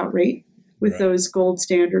dropout rate with those gold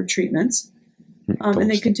standard treatments.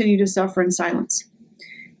 And they continue to suffer in silence.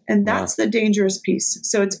 And that's the dangerous piece.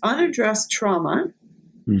 So it's unaddressed trauma.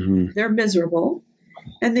 They're miserable.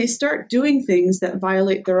 And they start doing things that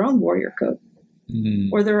violate their own warrior code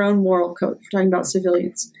or their own moral code. We're talking about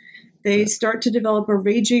civilians. They start to develop a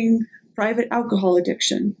raging private alcohol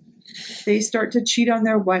addiction. They start to cheat on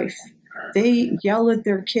their wife. They yell at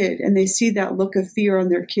their kid and they see that look of fear on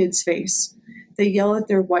their kid's face. They yell at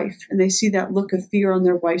their wife and they see that look of fear on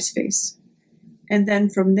their wife's face. And then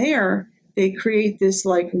from there, they create this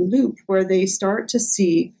like loop where they start to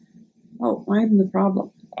see, oh, I'm the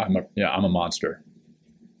problem. I'm a monster.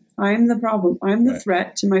 I'm the problem. I'm the Right.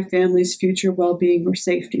 threat to my family's future well-being or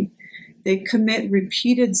safety. They commit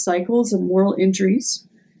repeated cycles of moral injuries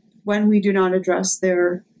when we do not address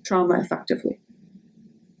their trauma effectively.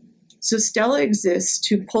 So Stella exists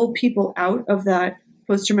to pull people out of that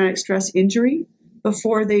post-traumatic stress injury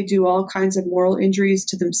before they do all kinds of moral injuries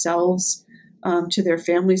to themselves, to their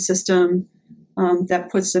family system, that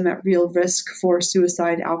puts them at real risk for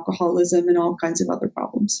suicide, alcoholism, and all kinds of other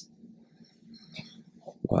problems.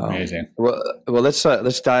 Wow. Amazing. Well,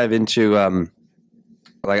 let's dive into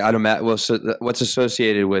what's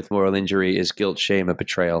associated with moral injury is guilt, shame, and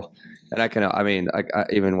betrayal. And I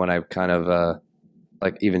even when I kind of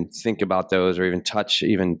even think about those or even touch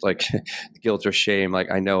even like guilt or shame, like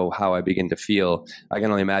I know how I begin to feel. I can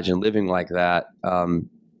only imagine living like that, on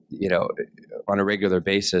a regular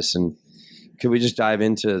basis. And could we just dive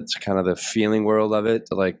into kind of the feeling world of it,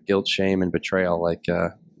 like guilt, shame, and betrayal? Like,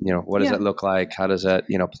 what does that look like? How does that,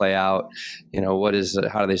 play out?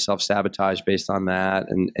 How do they self-sabotage based on that?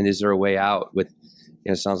 And is there a way out with,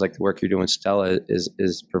 it sounds like the work you're doing, Stella,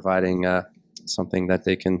 is providing something that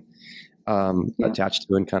they can attach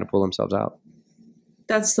to and kind of pull themselves out.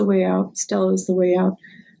 That's the way out. Stella is the way out.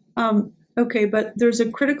 Okay, but there's a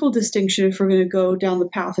critical distinction if we're going to go down the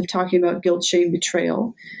path of talking about guilt, shame,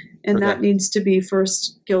 betrayal. And that needs to be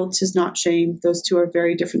first, guilt is not shame. Those two are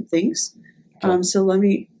very different things. Okay. So let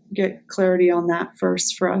me get clarity on that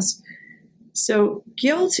first for us. So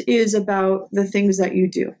guilt is about the things that you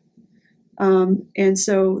do. And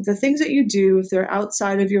so the things that you do, if they're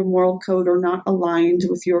outside of your moral code or not aligned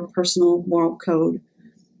with your personal moral code,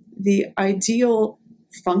 the ideal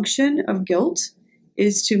function of guilt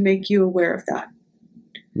is to make you aware of that.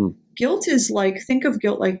 Guilt is think of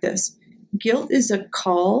guilt like this. Guilt is a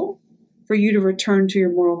call for you to return to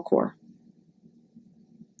your moral core.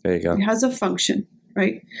 There you go. It has a function,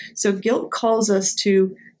 right? So guilt calls us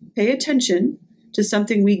to pay attention to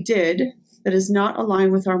something we did that is not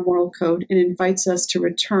aligned with our moral code and invites us to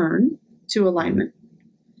return to alignment.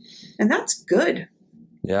 And that's good.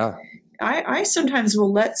 Yeah. I sometimes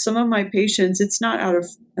will let some of my patients, it's not out of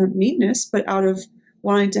meanness, but out of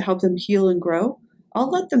wanting to help them heal and grow, I'll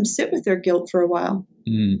let them sit with their guilt for a while.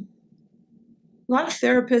 A lot of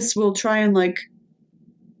therapists will try and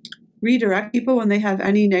redirect people when they have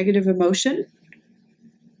any negative emotion,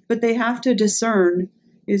 but they have to discern,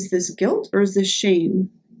 is this guilt or is this shame?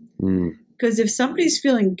 Because if somebody's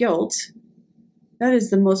feeling guilt, that is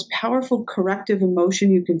the most powerful corrective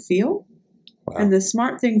emotion you can feel. Wow. And the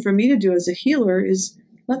smart thing for me to do as a healer is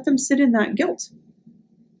let them sit in that guilt.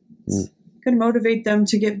 It's going to motivate them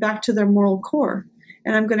to get back to their moral core.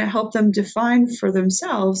 And I'm going to help them define for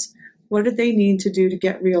themselves what do they need to do to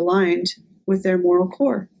get realigned with their moral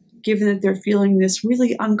core, given that they're feeling this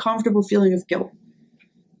really uncomfortable feeling of guilt.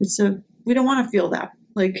 We don't want to feel that.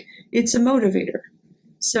 It's a motivator.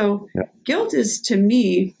 So guilt is, to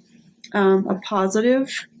me, a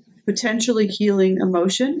positive, potentially healing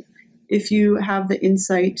emotion if you have the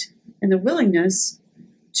insight and the willingness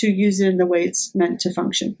to use it in the way it's meant to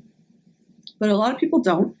function. But a lot of people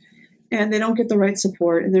don't, and they don't get the right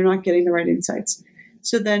support, and they're not getting the right insights.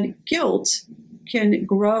 So then guilt can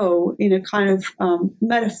grow in a kind of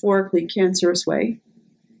metaphorically cancerous way.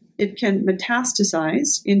 It can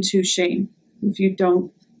metastasize into shame if you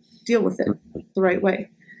don't deal with it the right way.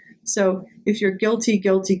 So if you're guilty,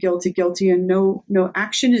 and no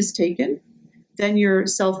action is taken, then your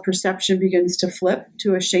self-perception begins to flip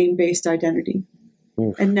to a shame-based identity.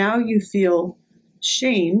 And now you feel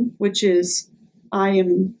shame, which is, I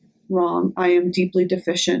am wrong, I am deeply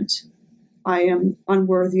deficient, I am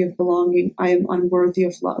unworthy of belonging, I am unworthy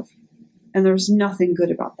of love. And there's nothing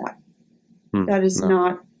good about that. That is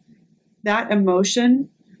not, that emotion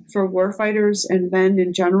for warfighters and men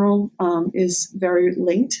in general is very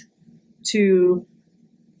linked to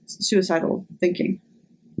suicidal thinking.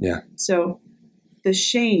 Yeah. So the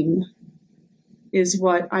shame is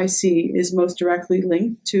what I see is most directly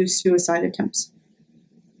linked to suicide attempts.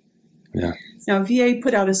 Yeah. Now, VA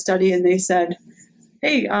put out a study and they said,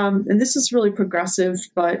 hey, and this is really progressive,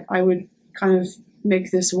 but I would kind of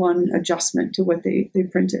make this one adjustment to what they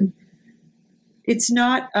printed. It's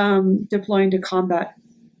not deploying to combat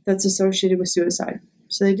that's associated with suicide.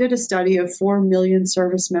 So they did a study of 4 million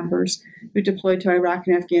service members who deployed to Iraq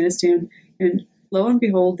and Afghanistan, and lo and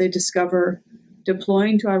behold, they discover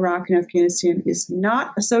deploying to Iraq and Afghanistan is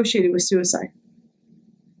not associated with suicide.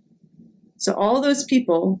 So all those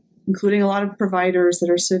people, including a lot of providers that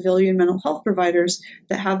are civilian mental health providers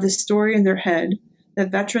that have this story in their head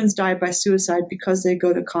that veterans die by suicide because they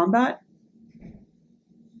go to combat,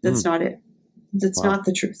 that's not it. That's not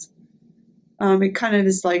the truth. It kind of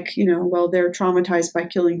is like, well, they're traumatized by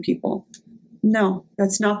killing people. No,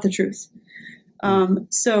 that's not the truth.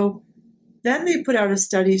 So then they put out a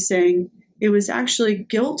study saying it was actually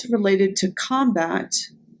guilt related to combat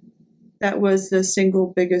that was the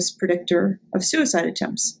single biggest predictor of suicide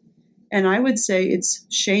attempts. And I would say it's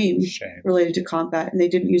shame related to combat, and they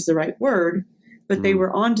didn't use the right word, but they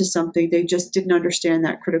were onto something. They just didn't understand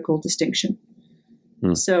that critical distinction.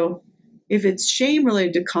 So if it's shame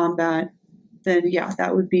related to combat, then yeah,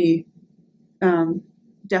 that would be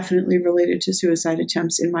definitely related to suicide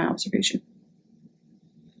attempts in my observation.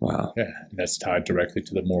 Wow. Yeah, that's tied directly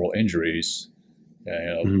to the moral injuries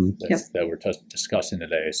that we're discussing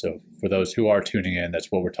today. So for those who are tuning in,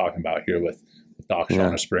 that's what we're talking about here with Dr.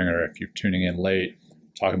 Shauna Springer. If you're tuning in late,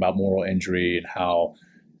 talking about moral injury and how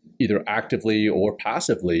either actively or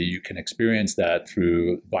passively you can experience that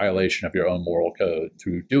through violation of your own moral code,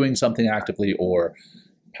 through doing something actively or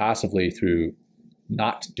passively through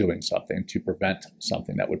not doing something to prevent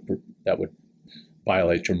something that would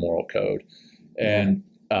violate your moral code. And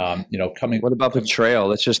what about betrayal?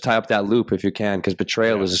 Let's just tie up that loop if you can, because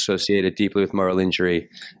betrayal is associated deeply with moral injury.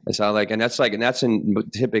 It's not like, and that's in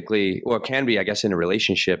typically, or can be, I guess, in a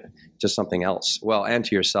relationship, just something else. Well, and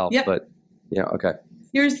to yourself, but okay.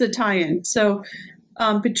 Here's the tie-in. So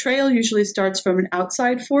betrayal usually starts from an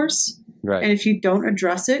outside force. Right. And if you don't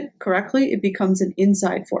address it correctly, it becomes an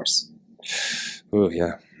inside force. Oh,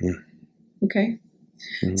 yeah. Okay.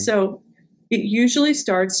 So it usually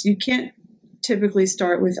starts, you can't typically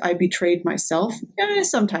start with I betrayed myself.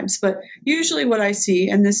 Sometimes, but usually what I see,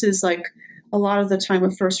 and this is like a lot of the time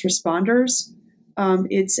with first responders,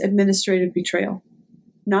 it's administrative betrayal,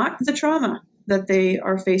 not the trauma that they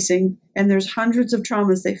are facing. And there's hundreds of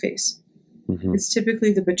traumas they face. It's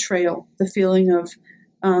typically the betrayal, the feeling of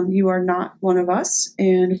you are not one of us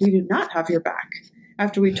and we do not have your back.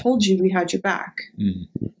 After we told you we had your back,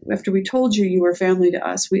 after we told you you were family to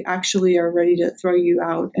us, we actually are ready to throw you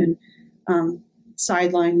out and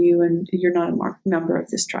sideline you, and you're not a member of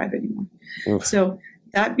this tribe anymore. So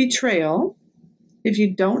that betrayal, if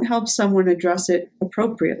you don't help someone address it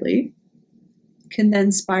appropriately, can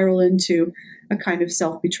then spiral into a kind of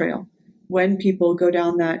self-betrayal. When people go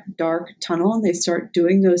down that dark tunnel and they start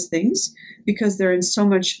doing those things because they're in so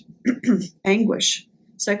much anguish,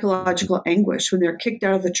 psychological anguish, when they're kicked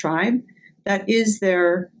out of the tribe, that is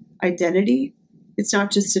their identity. It's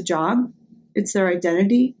not just a job, it's their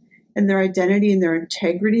identity. And their identity and their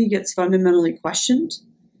integrity gets fundamentally questioned.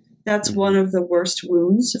 That's one of the worst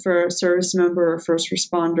wounds for a service member or first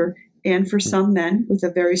responder, and for some men with a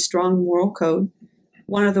very strong moral code,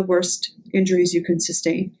 one of the worst injuries you can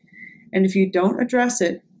sustain. And if you don't address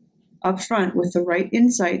it up front with the right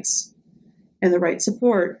insights and the right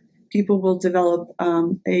support, people will develop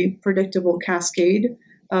a predictable cascade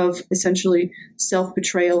of essentially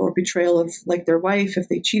self-betrayal or betrayal of like their wife. If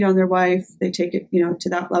they cheat on their wife, they take it, to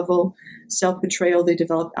that level. Self-betrayal, they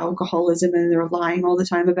develop alcoholism and they're lying all the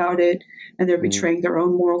time about it. And they're betraying their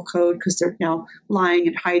own moral code because they're now lying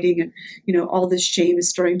and hiding. And, all this shame is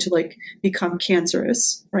starting to like become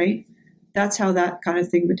cancerous, right? That's how that kind of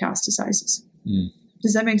thing metastasizes.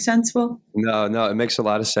 Does that make sense, Will? No, it makes a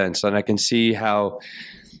lot of sense. And I can see how,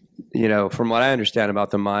 from what I understand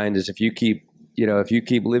about the mind is if you keep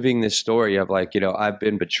living this story of like, I've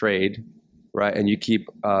been betrayed, right? And you keep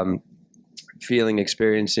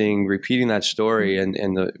experiencing, repeating that story and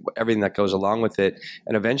everything that goes along with it.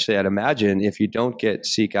 And eventually I'd imagine if you don't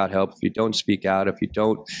seek out help, if you don't speak out, if you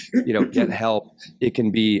don't, get help, it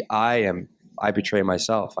can be, I betray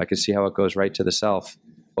myself. I can see how it goes right to the self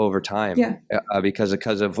over time. Because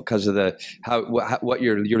of what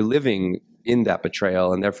you're living in that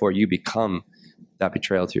betrayal, and therefore you become that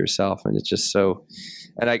betrayal to yourself. And it's just so,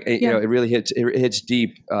 and it really hits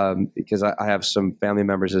deep because I have some family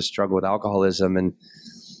members that struggle with alcoholism, and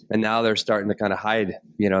now they're starting to kind of hide,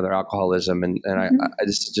 their alcoholism, and I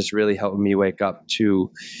just really helped me wake up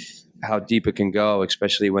to how deep it can go,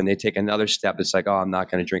 especially when they take another step. It's like, oh, I'm not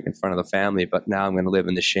going to drink in front of the family, but now I'm going to live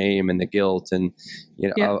in the shame and the guilt and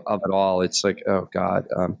of it all. It's like, oh God,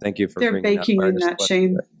 thank you for they're baking in that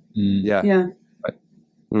shame.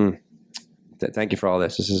 Thank you for all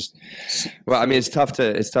this. This is, well, I mean, it's tough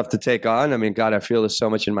to take on. I mean, God, I feel this so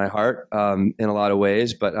much in my heart in a lot of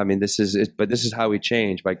ways, but I mean, this is how we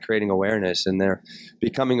change, by creating awareness, and they're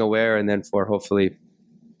becoming aware, and then for hopefully,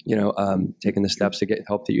 taking the steps to get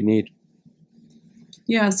help that you need.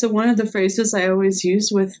 Yeah. So one of the phrases I always use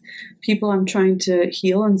with people I'm trying to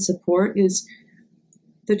heal and support is,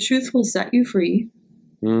 the truth will set you free,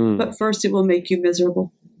 but first it will make you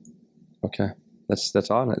miserable. Okay. That's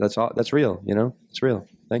on it. That's all. That's real. It's real.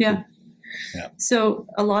 Thank you. Yeah. So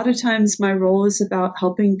a lot of times my role is about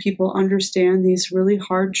helping people understand these really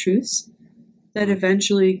hard truths that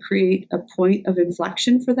eventually create a point of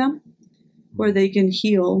inflection for them where they can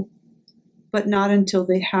heal, but not until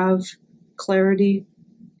they have clarity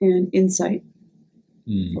and insight.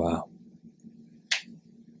 Wow.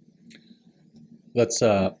 Let's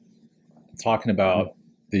talking about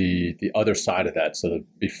the other side of that. So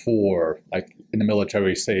before, like in the military,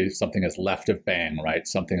 we say something as left of bang, right?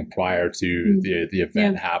 Something prior to the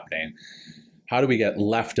event happening. How do we get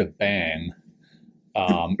left of bang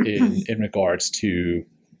in regards to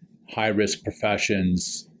high risk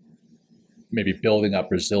professions, maybe building up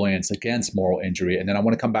resilience against moral injury? And then I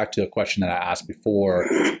want to come back to a question that I asked before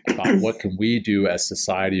about what can we do as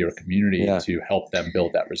society or community to help them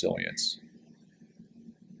build that resilience?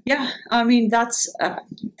 Yeah, I mean, that's,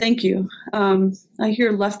 thank you. I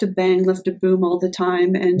hear left of bang, left of boom all the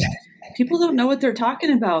time, and people don't know what they're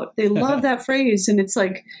talking about. They love that phrase. And it's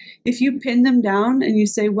like, if you pin them down and you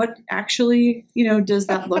say, what actually, does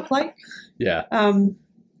that look like? Yeah.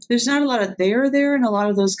 There's not a lot of there in a lot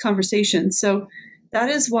of those conversations. So that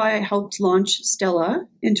is why I helped launch Stella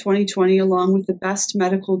in 2020, along with the best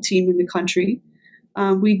medical team in the country.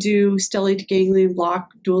 We do stellate ganglion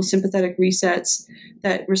block dual sympathetic resets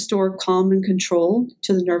that restore calm and control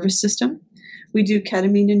to the nervous system. We do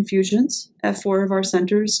ketamine infusions at 4 of our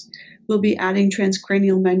centers. We'll be adding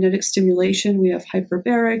transcranial magnetic stimulation. We have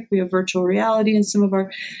hyperbaric, we have virtual reality, and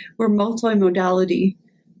we're multimodality.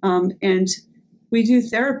 And we do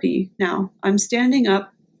therapy now. I'm standing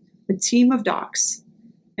up a team of docs,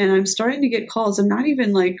 and I'm starting to get calls. I'm not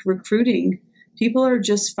even like recruiting. People are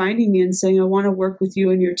just finding me and saying, I want to work with you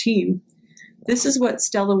and your team. This is what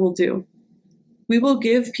Stella will do. We will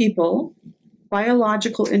give people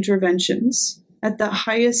biological interventions at the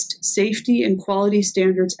highest safety and quality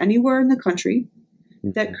standards anywhere in the country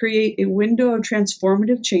that create a window of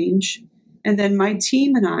transformative change. And then my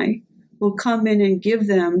team and I will come in and give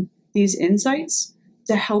them these insights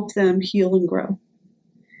to help them heal and grow.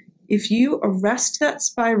 If you arrest that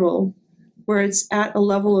spiral where it's at a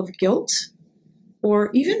level of guilt, or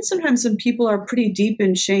even sometimes when people are pretty deep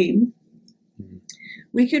in shame,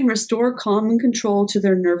 we can restore calm and control to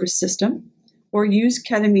their nervous system, or use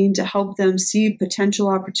ketamine to help them see potential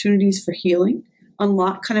opportunities for healing,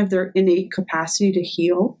 unlock kind of their innate capacity to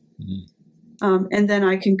heal. And then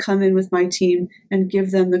I can come in with my team and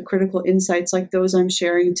give them the critical insights like those I'm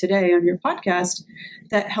sharing today on your podcast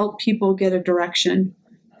that help people get a direction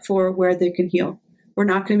for where they can heal. We're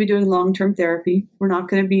not going to be doing long-term therapy. We're not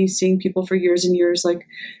going to be seeing people for years and years. Like,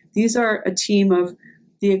 these are a team of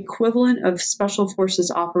the equivalent of special forces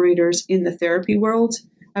operators in the therapy world.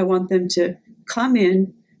 I want them to come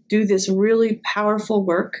in, do this really powerful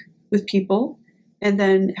work with people, and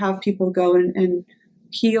then have people go and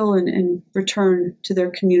heal and return to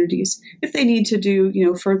their communities. If they need to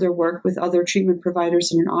do, further work with other treatment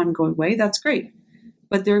providers in an ongoing way, that's great.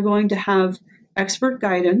 But they're going to have expert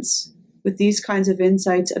guidance with these kinds of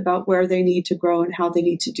insights about where they need to grow and how they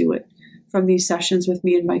need to do it from these sessions with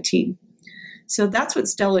me and my team. So that's what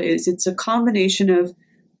Stella is. It's a combination of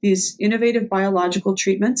these innovative biological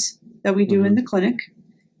treatments that we do in the clinic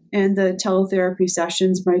and the teletherapy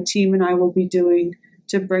sessions my team and I will be doing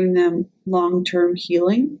to bring them long-term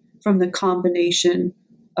healing from the combination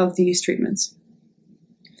of these treatments.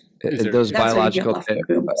 Those biological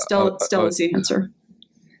Stella's the answer.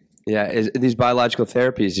 Yeah, these biological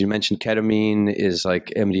therapies, you mentioned ketamine, is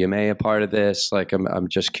like MDMA a part of this? Like, I'm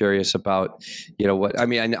just curious about, what, I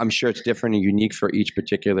mean, I'm sure it's different and unique for each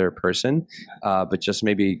particular person, but just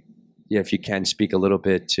maybe, if you can speak a little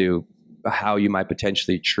bit to how you might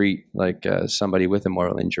potentially treat like somebody with a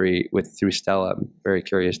moral injury through Stella. I'm very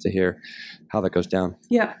curious to hear how that goes down.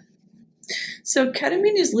 Yeah. So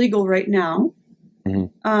ketamine is legal right now,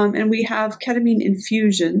 and we have ketamine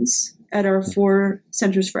infusions at our 4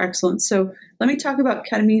 centers for excellence. So let me talk about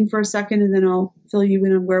ketamine for a second, and then I'll fill you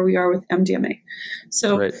in on where we are with MDMA.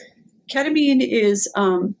 So ketamine is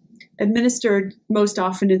administered most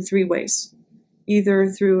often in 3 ways. Either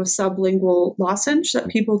through a sublingual lozenge that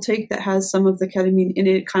people take that has some of the ketamine in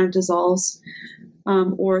it, kind of dissolves,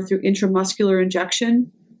 or through intramuscular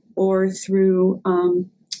injection, or through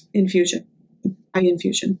infusion, eye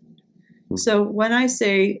infusion. So when I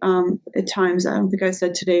say at times, I don't think I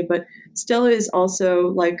said today, but Stella is also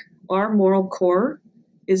like our moral core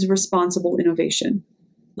is responsible innovation,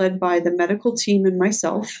 led by the medical team and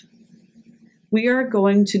myself. We are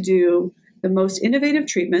going to do the most innovative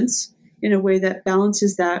treatments in a way that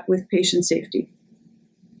balances that with patient safety.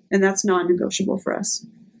 And that's non-negotiable for us.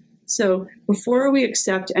 So before we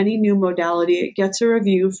accept any new modality, it gets a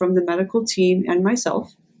review from the medical team and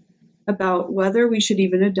myself. about whether we should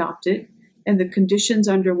even adopt it and the conditions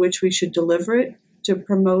under which we should deliver it to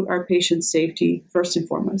promote our patient's safety first and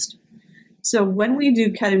foremost. So when we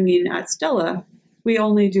do ketamine at Stella, we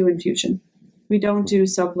only do infusion. We don't do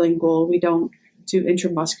sublingual, we don't do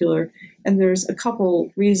intramuscular, and there's a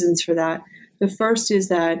couple reasons for that. The first is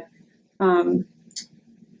that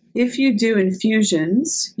if you do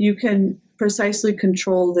infusions, you can precisely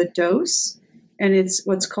control the dose, and it's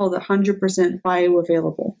what's called 100%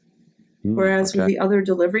 bioavailable. Whereas with the other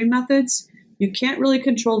delivery methods, you can't really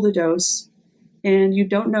control the dose, and you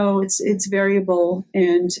don't know, it's variable,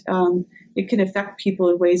 and it can affect people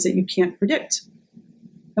in ways that you can't predict.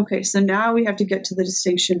 Okay, so now we have to get to the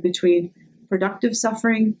distinction between productive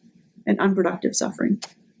suffering and unproductive suffering.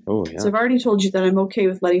 Oh, yeah. So I've already told you that I'm okay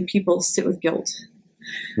with letting people sit with guilt,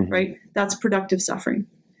 right? That's productive suffering.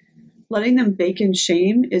 Letting them bake in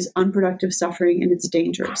shame is unproductive suffering, and it's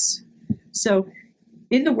dangerous. So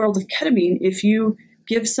in the world of ketamine, if you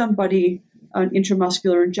give somebody an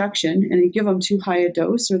intramuscular injection and you give them too high a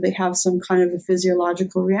dose, or they have some kind of a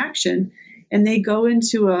physiological reaction, and they go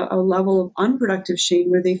into a level of unproductive shame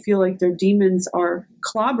where they feel like their demons are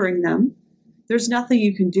clobbering them, there's nothing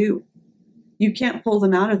you can do. You can't pull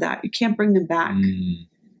them out of that. You can't bring them back.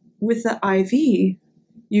 With the IV,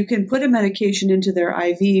 you can put a medication into their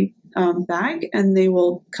IV bag, and they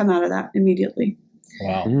will come out of that immediately.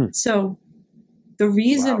 Wow. So the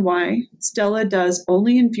reason why Stella does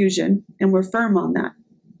only infusion, and we're firm on that.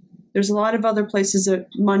 There's a lot of other places that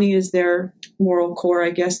money is their moral core,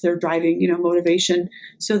 I guess, their driving, motivation.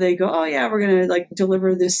 So they go, oh yeah, we're going to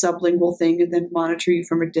deliver this sublingual thing and then monitor you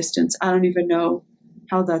from a distance. I don't even know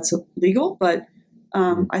how that's legal, but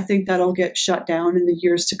I think that'll get shut down in the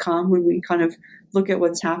years to come when we kind of look at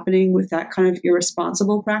what's happening with that kind of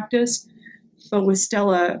irresponsible practice. But with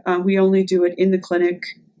Stella, we only do it in the clinic,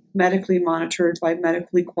 medically monitored by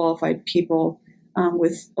medically qualified people,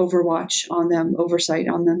 with overwatch on them, oversight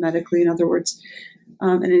on them medically, in other words,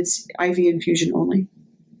 and it's IV infusion only.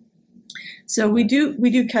 So we do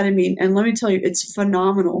ketamine, and let me tell you, it's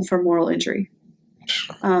phenomenal for moral injury.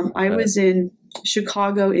 I was in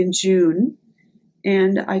Chicago in June,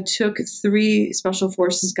 and I took 3 Special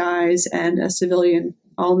Forces guys and a civilian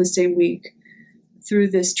all in the same week through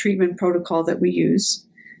this treatment protocol that we use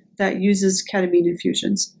that uses ketamine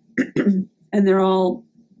infusions. And they're all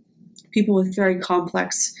people with very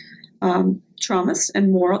complex traumas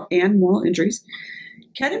and moral injuries.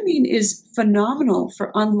 Ketamine is phenomenal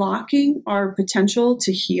for unlocking our potential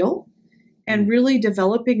to heal and really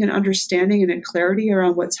developing an understanding and a clarity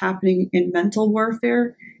around what's happening in mental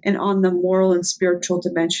warfare and on the moral and spiritual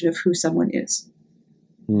dimension of who someone is.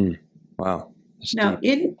 Wow. That's Now,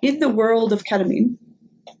 deep. in the world of ketamine,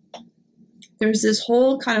 there's this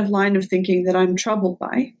whole kind of line of thinking that I'm troubled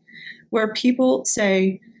by, where people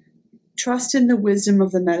say, trust in the wisdom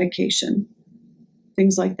of the medication,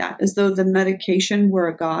 things like that, as though the medication were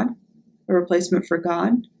a god, a replacement for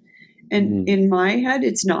God. And in my head,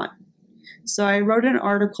 it's not. So I wrote an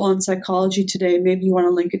article on Psychology Today. Maybe you want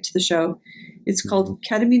to link it to the show. It's called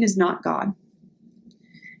Ketamine is Not God.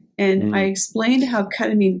 And I explained how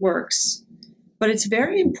ketamine works. But it's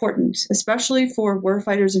very important, especially for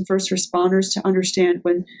warfighters and first responders, to understand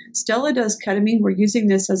when Stella does ketamine, we're using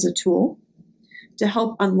this as a tool to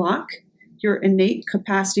help unlock your innate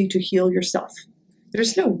capacity to heal yourself.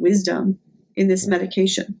 There's no wisdom in this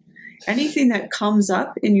medication. Anything that comes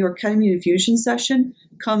up in your ketamine infusion session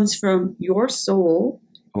comes from your soul,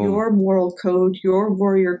 your moral code, your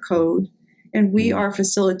warrior code, and we are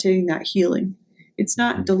facilitating that healing. It's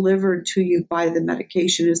not delivered to you by the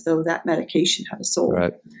medication as though that medication had a soul.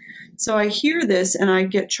 Right. So I hear this and I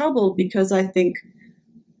get troubled because I think,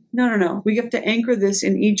 no. We have to anchor this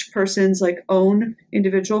in each person's own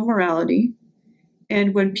individual morality.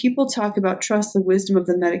 And when people talk about trust the wisdom of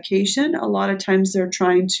the medication, a lot of times they're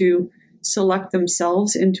trying to select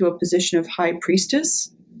themselves into a position of high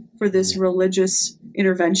priestess for this religious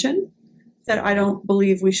intervention that I don't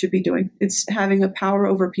believe we should be doing. It's having a power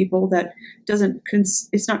over people that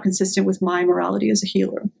it's not consistent with my morality as a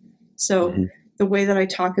healer. So the way that I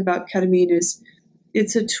talk about ketamine is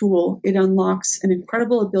it's a tool. It unlocks an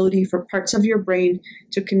incredible ability for parts of your brain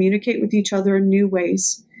to communicate with each other in new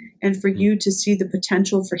ways. And for you to see the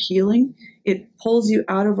potential for healing, it pulls you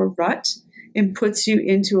out of a rut and puts you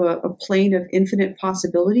into a plane of infinite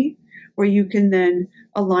possibility where you can then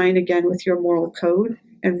align again with your moral code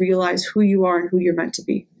and realize who you are and who you're meant to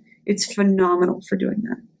be. It's phenomenal for doing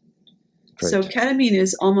that. Great. So ketamine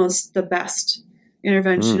is almost the best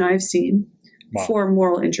intervention I've seen for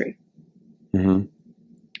moral injury. And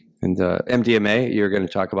MDMA, you're going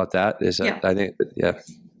to talk about that? I think,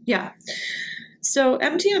 Yeah. So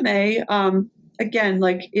MDMA, again,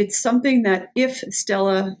 like it's something that if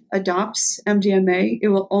Stella adopts MDMA, it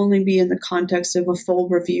will only be in the context of a full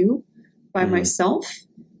review by myself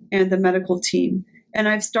and the medical team. And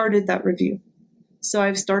I've started that review. So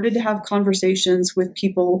I've started to have conversations with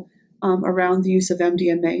people around the use of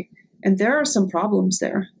MDMA. And there are some problems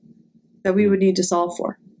there that we would need to solve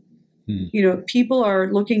for. You know, people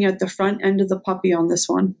are looking at the front end of the puppy on this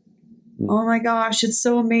one. Oh my gosh, it's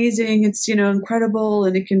so amazing. It's, you know, incredible,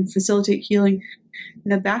 and it can facilitate healing.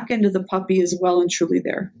 And the back end of the puppy is well and truly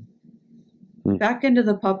there. Back end of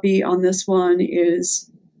the puppy on this one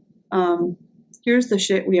is, here's the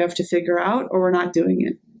shit we have to figure out, or we're not doing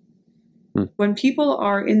it. When people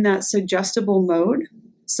are in that suggestible mode,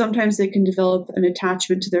 sometimes they can develop an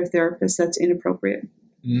attachment to their therapist that's inappropriate.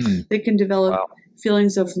 They can develop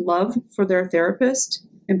feelings of love for their therapist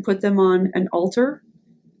and put them on an altar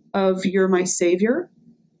of "you're my savior,"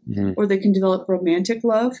 or they can develop romantic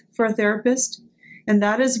love for a therapist. And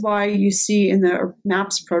that is why you see in the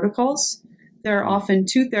MAPS protocols, there are often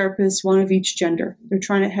two therapists, one of each gender. They're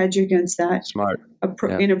trying to hedge against that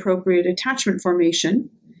inappropriate attachment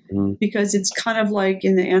formation, because it's kind of like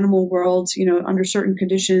in the animal world, you know, under certain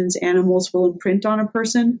conditions, animals will imprint on a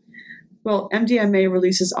person. Well, MDMA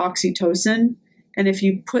releases oxytocin. And if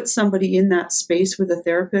you put somebody in that space with a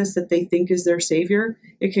therapist that they think is their savior,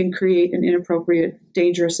 it can create an inappropriate,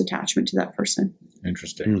 dangerous attachment to that person.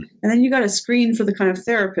 Interesting. And then you got to screen for the kind of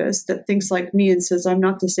therapist that thinks like me and says, I'm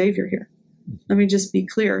not the savior here. Let me just be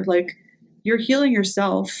clear. Like, you're healing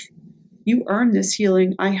yourself. You earn this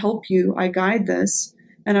healing. I help you. I guide this.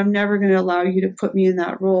 And I'm never going to allow you to put me in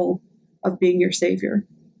that role of being your savior.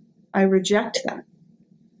 I reject that.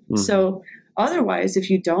 So otherwise, if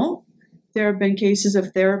you don't, there have been cases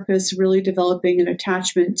of therapists really developing an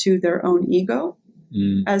attachment to their own ego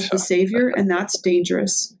as the savior, and that's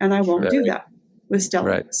dangerous. And I won't do that with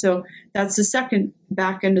Stella. So that's the second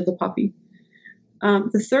back end of the puppy.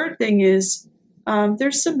 The third thing is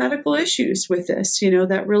there's some medical issues with this, you know,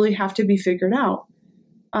 that really have to be figured out.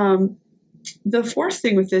 The fourth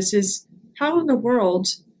thing with this is, how in the world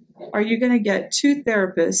are you going to get two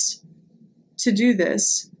therapists to do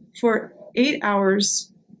this for 8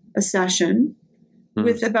 hours a session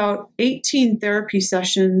with about 18 therapy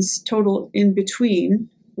sessions total in between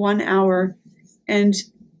 1 hour, and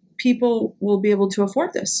people will be able to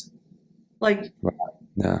afford this? Like,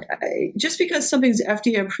 just because something's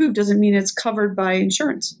FDA approved doesn't mean it's covered by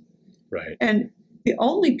insurance. Right. And the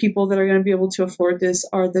only people that are going to be able to afford this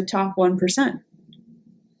are the top 1%.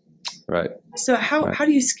 Right. So how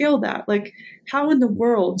do you scale that? Like, how in the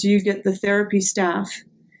world do you get the therapy staff?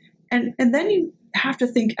 And then you have to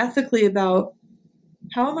think ethically about,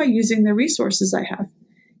 how am I using the resources I have?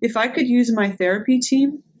 If I could use my therapy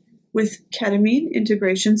team with ketamine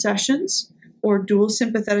integration sessions or dual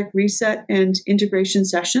sympathetic reset and integration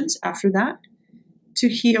sessions after that to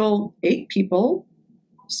heal 8 people,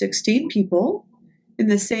 16 people in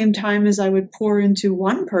the same time as I would pour into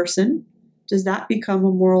one person, does that become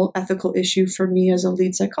a moral, ethical issue for me as a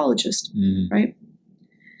lead psychologist, right?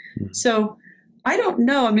 So I don't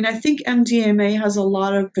know. I mean, I think MDMA has a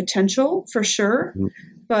lot of potential for sure,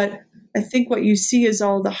 but I think what you see is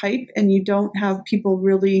all the hype, and you don't have people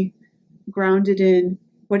really grounded in,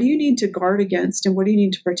 what do you need to guard against and what do you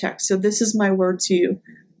need to protect? So this is my word to you.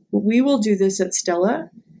 We will do this at Stella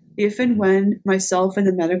if and when myself and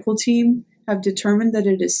the medical team have determined that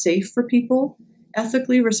it is safe for people,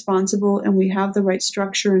 ethically responsible, and we have the right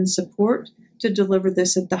structure and support to deliver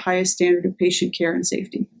this at the highest standard of patient care and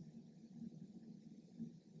safety.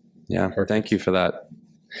 Yeah, thank you for that.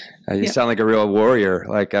 You sound like a real warrior.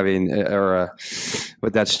 Like, I mean,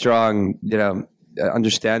 with that strong, you know,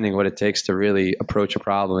 understanding what it takes to really approach a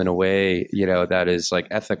problem in a way, you know, that is like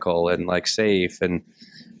ethical and like safe. And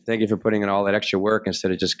thank you for putting in all that extra work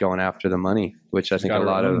instead of just going after the money, which I think a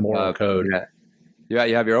lot of moral code. Yeah,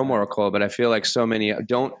 you have your own moral code, but I feel like so many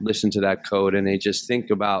don't listen to that code, and they just think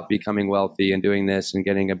about becoming wealthy and doing this and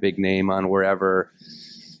getting a big name on wherever.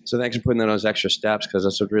 So thanks for putting in those extra steps, because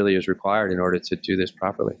that's what really is required in order to do this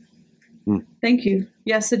properly. Thank you.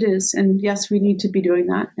 Yes, it is. And yes, we need to be doing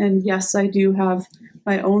that. And yes, I do have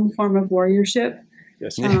my own form of warriorship.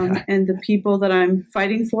 Yes. And the people that I'm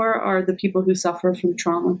fighting for are the people who suffer from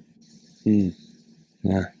trauma.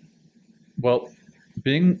 Yeah. Well,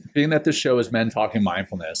 being that this show is Men Talking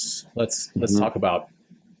Mindfulness, let's talk about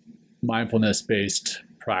mindfulness-based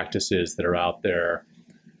practices that are out there.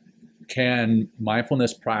 Can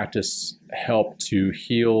mindfulness practice help to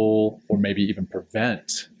heal or maybe even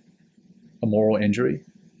prevent a moral injury?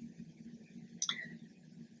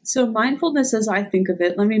 So mindfulness, as I think of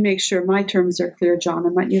it, let me make sure my terms are clear, John. I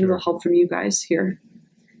might need a little help from you guys here.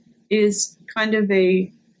 Is kind of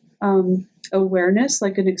a awareness,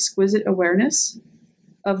 like an exquisite awareness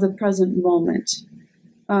of the present moment.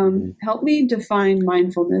 Help me define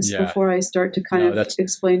mindfulness before I start to kind of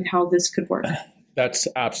explain how this could work. That's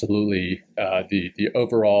absolutely the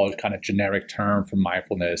overall kind of generic term for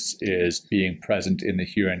mindfulness is being present in the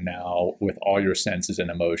here and now with all your senses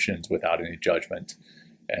and emotions without any judgment.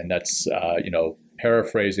 And that's,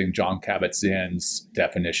 paraphrasing John Kabat-Zinn's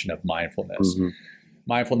definition of mindfulness. Mm-hmm.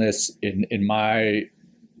 Mindfulness, in my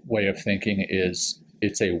way of thinking,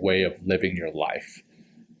 it's a way of living your life.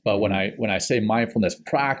 But when I say mindfulness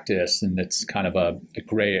practice, and it's kind of a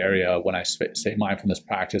gray area, when I say mindfulness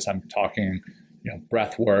practice, I'm talking,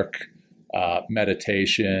 breath work,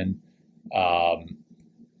 meditation,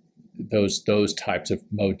 those types of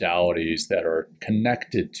modalities that are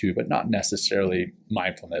connected to, but not necessarily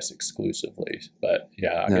mindfulness exclusively. But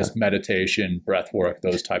I guess meditation, breath work,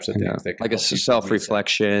 those types of things. That can like a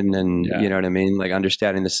self-reflection, and you know what I mean, like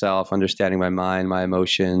understanding the self, understanding my mind, my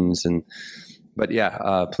emotions, and. But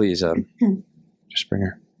please,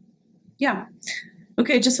 Springer. Yeah.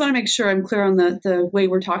 Okay, just want to make sure I'm clear on the way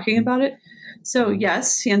we're talking about it. So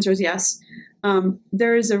yes, the answer is yes.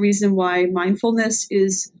 There is a reason why mindfulness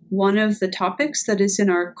is one of the topics that is in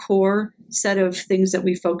our core set of things that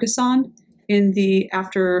we focus on in the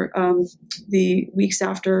weeks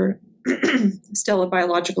after Stella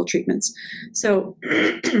biological treatments. So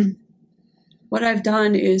what I've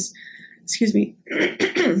done is, excuse me,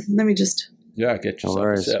 let me just... Yeah, get yourself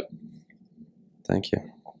a sip. Thank you.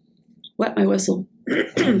 Wet my whistle.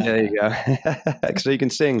 There you go. So you can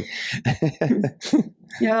sing.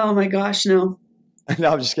 Yeah. Oh my gosh, no.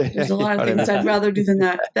 No, I'm just kidding. There's a lot of things I'd rather do than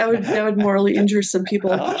that. That would morally injure some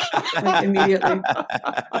people immediately.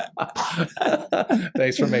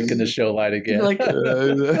 Thanks for making the show light again. Like,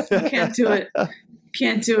 can't do it.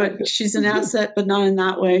 Can't do it. She's an asset, but not in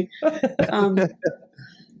that way.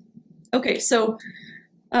 Okay, so.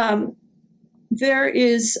 There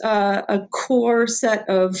is a core set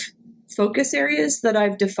of focus areas that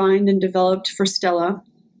I've defined and developed for Stella,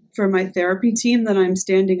 for my therapy team that I'm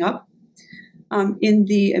standing up in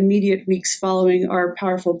the immediate weeks following our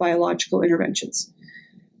powerful biological interventions.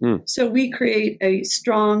 So we create a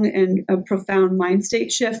strong and a profound mind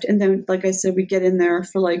state shift. And then, like I said, we get in there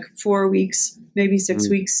for like 4 weeks, maybe 6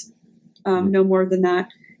 weeks, no more than that,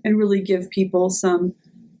 and really give people some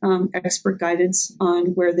expert guidance on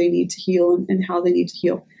where they need to heal and how they need to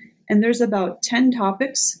heal. And there's about 10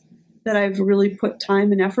 topics that I've really put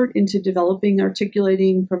time and effort into developing,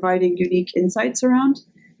 articulating, providing unique insights around,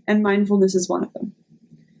 and mindfulness is one of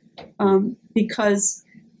them. Because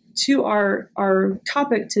to our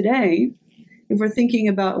topic today, if we're thinking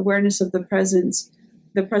about awareness of the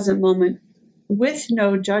present moment with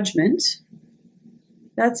no judgment,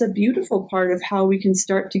 that's a beautiful part of how we can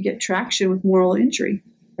start to get traction with moral injury.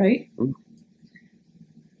 Right?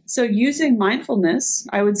 So using mindfulness,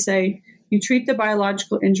 I would say you treat the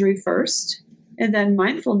biological injury first, and then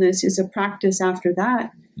mindfulness is a practice after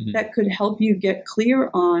that that could help you get clear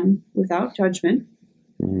on, without judgment,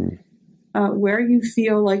 where you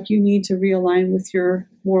feel like you need to realign with your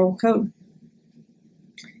moral code.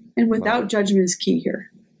 And without judgment is key here.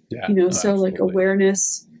 So absolutely. Like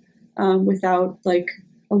awareness without like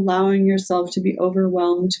allowing yourself to be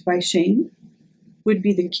overwhelmed by shame would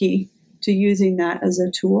be the key to using that as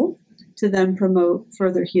a tool to then promote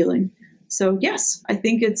further healing. So yes, I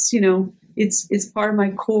think it's part of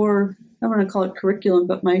my core, I don't want to call it curriculum,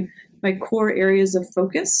 but my core areas of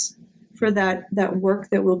focus for that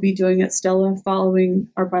work that we'll be doing at Stella following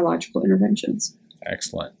our biological interventions.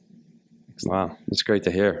 Excellent. Wow, it's great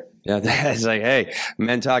to hear. Yeah, it's like, hey,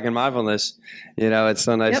 men talking mindfulness. It's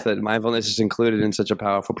so nice that mindfulness is included in such a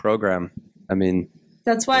powerful program. I mean,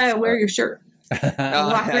 that's why I wear your shirt.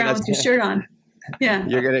 Walk around with your shirt on. Yeah,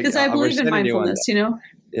 because I believe in mindfulness.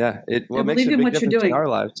 Yeah, it I believe in what you're doing in our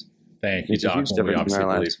lives. Thank you, John. We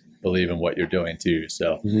obviously believe in what you're doing too.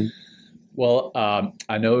 So, well,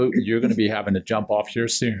 I know you're going to be having to jump off here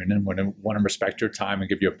soon, and want to respect your time and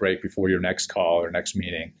give you a break before your next call or next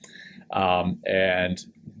meeting. And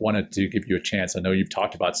wanted to give you a chance. I know you've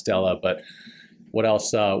talked about Stella, but what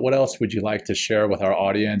else would you like to share with our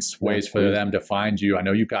audience, ways for them to find you? I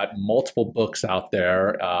know you've got multiple books out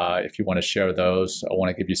there. If you want to share those, I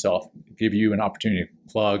want to give you an opportunity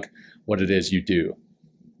to plug what it is you do.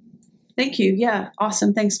 Thank you. Yeah,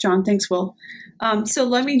 awesome. Thanks, John. Thanks, Will. So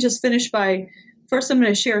let me just finish by, first I'm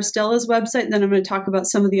going to share Stella's website, and then I'm going to talk about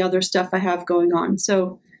some of the other stuff I have going on.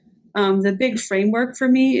 So the big framework for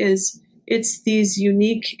me is It's these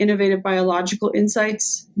unique, innovative biological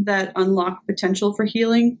insights that unlock potential for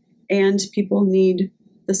healing, and people need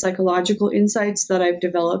the psychological insights that I've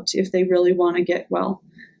developed if they really want to get well.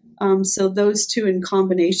 So those two in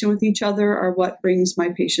combination with each other are what brings my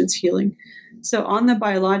patients healing. So on the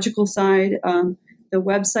biological side, the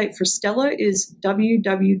website for Stella is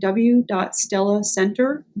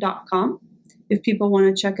www.stellacenter.com if people want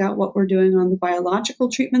to check out what we're doing on the biological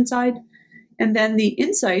treatment side. And then the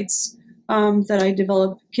insights that I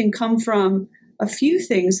develop can come from a few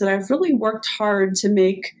things that I've really worked hard to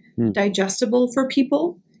make digestible for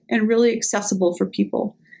people and really accessible for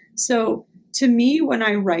people. So to me, when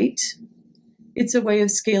I write, it's a way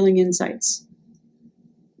of scaling insights.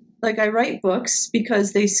 Like I write books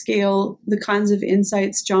because they scale the kinds of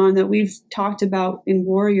insights, John, that we've talked about in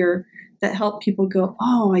Warrior that help people go,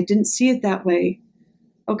 oh, I didn't see it that way.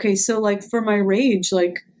 Okay, so like for my rage,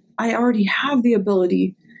 like I already have the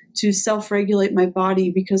ability to self-regulate my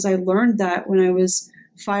body because I learned that when I was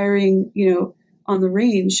firing, on the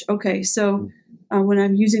range. Okay, so when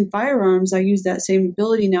I'm using firearms, I use that same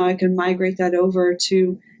ability. Now I can migrate that over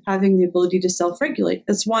to having the ability to self-regulate.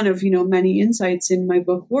 That's one of, many insights in my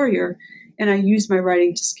book Warrior, and I use my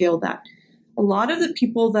writing to scale that. A lot of the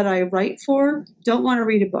people that I write for don't want to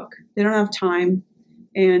read a book. They don't have time,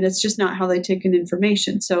 and it's just not how they take in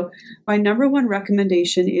information. So my number one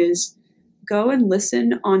recommendation is go and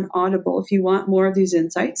listen on Audible if you want more of these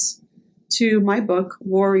insights to my book,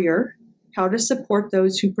 Warrior, How to Support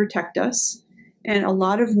Those Who Protect Us. And a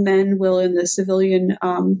lot of men will, in the civilian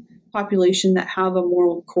population that have a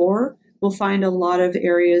moral core, will find a lot of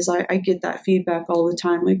areas. I get that feedback all the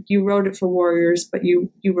time. Like, you wrote it for warriors, but you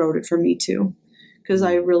wrote it for me too, because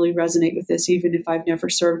I really resonate with this, even if I've never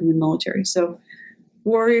served in the military. So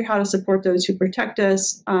Warrior, How to Support Those Who Protect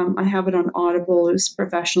Us. I have it on Audible. It was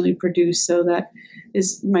professionally produced, so that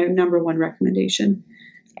is my number one recommendation.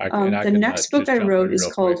 The next book I wrote is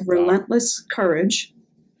called Relentless Courage.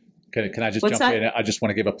 Can I just jump in? I just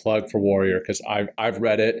want to give a plug for Warrior because I've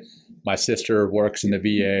read it. My sister works in the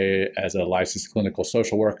VA as a licensed clinical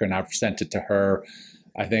social worker, and I've sent it to her.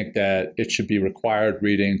 I think that it should be required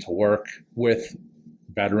reading to work with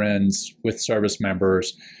veterans, with service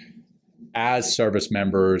members, as service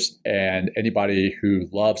members, and anybody who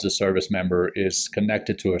loves a service member, is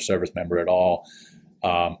connected to a service member at all.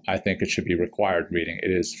 I think it should be required reading.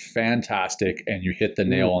 It is fantastic, and you hit the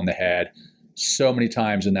nail on the head. So many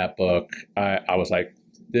times in that book, I was like,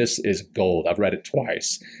 this is gold. I've read it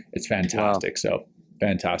twice. It's fantastic. Wow. So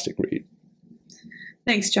fantastic read.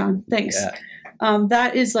 Thanks, John. Thanks. Yeah.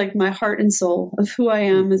 That is like my heart and soul of who I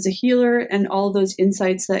am as a healer, and all those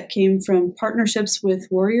insights that came from partnerships with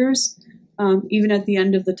warriors, even at the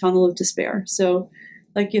end of the tunnel of despair. So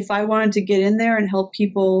like if I wanted to get in there and help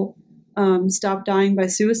people stop dying by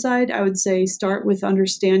suicide, I would say start with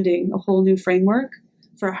understanding a whole new framework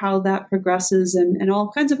for how that progresses, and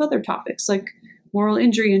all kinds of other topics like moral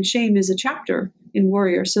injury and shame is a chapter in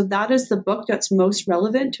Warrior. So that is the book that's most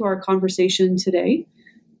relevant to our conversation today,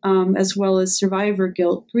 as well as survivor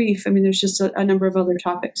guilt, grief. I mean, there's just a number of other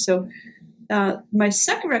topics. So my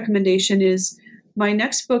second recommendation is my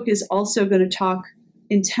next book is also going to talk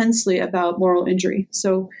intensely about moral injury.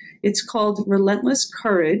 So it's called Relentless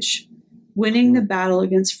Courage, Winning the Battle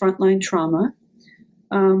Against Frontline Trauma.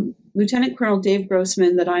 Lieutenant Colonel Dave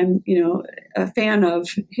Grossman, that I'm, a fan of,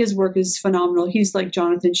 his work is phenomenal. He's like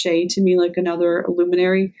Jonathan Shea to me, like another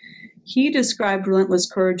luminary. He described Relentless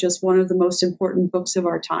Courage as one of the most important books of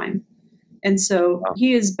our time. And so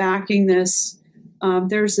he is backing this.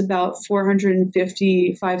 There's about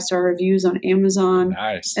 450 5-star reviews on Amazon.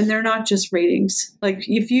 Nice. And they're not just ratings. Like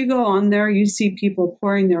if you go on there, you see people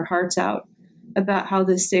pouring their hearts out about how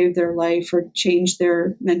this saved their life or changed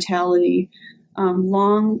their mentality.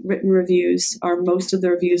 Long written reviews are most of the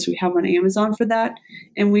reviews we have on Amazon for that.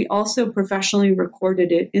 And we also professionally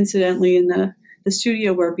recorded it, incidentally, in the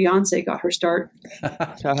studio where Beyonce got her start.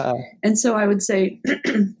 And so I would say,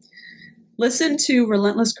 listen to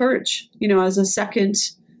Relentless Courage, as a second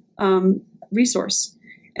resource.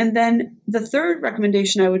 And then the third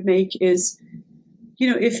recommendation I would make is,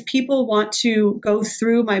 if people want to go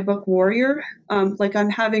through my book Warrior, like I'm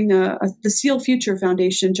having the Seal Future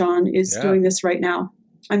Foundation, John, is doing this right now.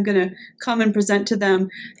 I'm going to come and present to them.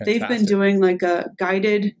 Fantastic. They've been doing like a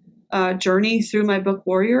guided journey through my book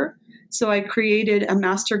Warrior. So I created a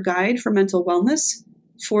master guide for mental wellness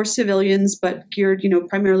for civilians, but geared,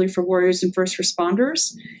 primarily for warriors and first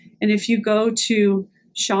responders. And if you go to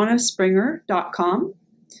shaunaspringer.com,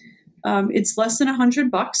 it's less than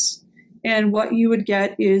 $100. And what you would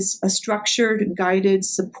get is a structured, guided,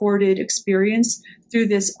 supported experience through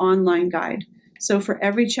this online guide. So for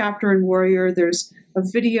every chapter in Warrior, there's a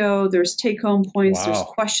video, there's take-home points, there's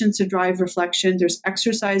questions to drive reflection, there's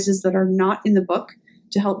exercises that are not in the book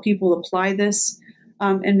to help people apply this.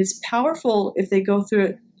 And it's powerful if they go through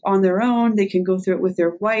it on their own. They can go through it with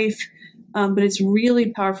their wife. But it's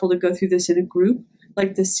really powerful to go through this in a group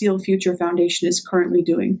like the Seal Future Foundation is currently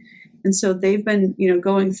doing. And so they've been,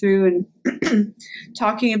 going through and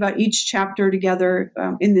talking about each chapter together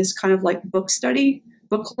in this kind of like book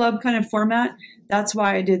club kind of format. That's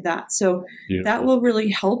why I did that. So that will really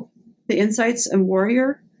help the insights and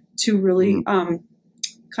Warrior to really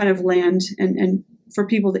kind of land and for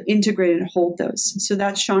people to integrate and hold those. So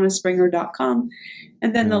that's shaunaspringer.com.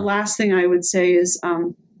 And then the last thing I would say is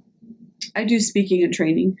I do speaking and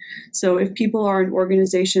training. So if people are in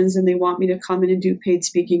organizations and they want me to come in and do paid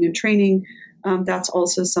speaking and training, that's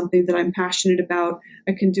also something that I'm passionate about.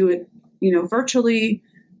 I can do it, virtually.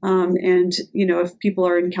 And if people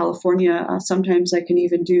are in California, sometimes I can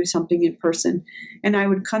even do something in person. And I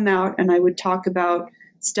would come out and I would talk about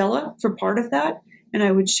Stella for part of that. And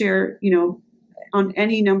I would share, on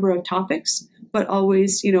any number of topics, but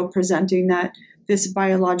always, presenting that this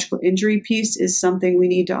biological injury piece is something we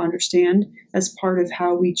need to understand as part of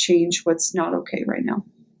how we change what's not okay right now.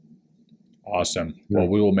 Awesome. Well,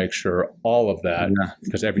 we will make sure all of that,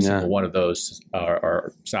 because every single one of those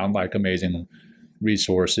are sound like amazing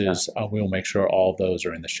resources. We will make sure all of those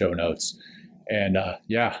are in the show notes. And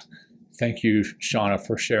thank you, Shauna,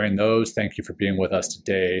 for sharing those. Thank you for being with us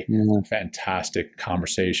today. Fantastic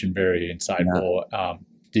conversation, very insightful,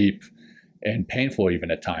 deep, and painful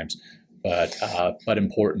even at times, but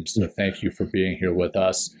important. So thank you for being here with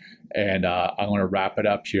us. And I want to wrap it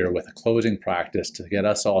up here with a closing practice to get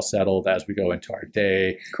us all settled as we go into our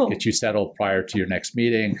day, get you settled prior to your next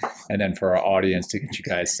meeting, and then for our audience to get you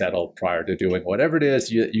guys settled prior to doing whatever it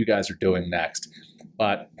is you guys are doing next.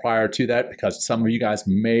 But prior to that, because some of you guys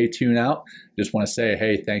may tune out, just want to say,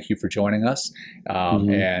 hey, thank you for joining us.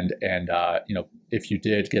 And if you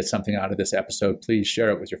did get something out of this episode, please share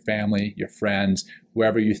it with your family, your friends,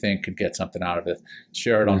 whoever you think could get something out of it.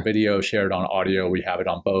 Share it on video, share it on audio. We have it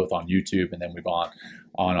on both, on YouTube, and then we've on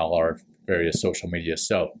all our various social media.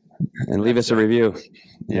 So, and leave us a review.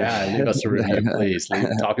 Yeah, leave us a review, please.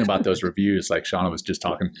 Talking about those reviews, like Shauna was just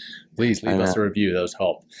talking, please leave us a review. Those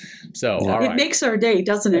help. So, all right. It makes our day,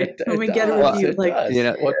 doesn't it? When we get a review,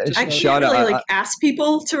 I can't really ask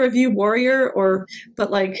people to review Warrior,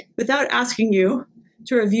 but without asking you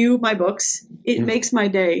to review my books, it makes my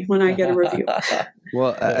day when I get a review.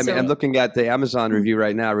 Well, I'm looking at the Amazon review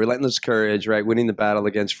right now. Relentless Courage, right? Winning the battle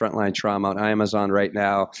against frontline trauma on Amazon right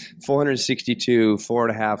now. 462,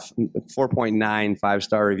 4.9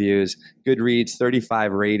 5-star reviews. Goodreads,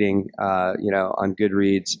 35 rating, on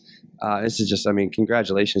Goodreads. This is just,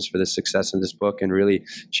 congratulations for the success in this book and really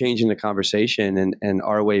changing the conversation and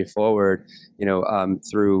our way forward,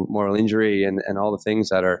 through moral injury and all the things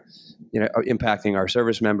that are, impacting our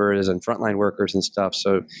service members and frontline workers and stuff.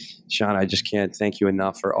 So, Shauna, I just can't thank you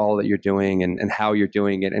enough for all that you're doing and how you're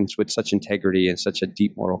doing it, and with such integrity and such a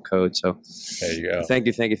deep moral code. So, there you go. Thank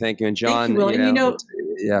you. And John, thank you, Will.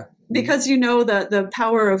 Because the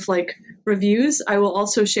power of reviews, I will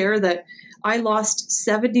also share that I lost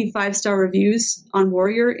 75-star reviews on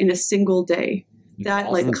Warrior in a single day. That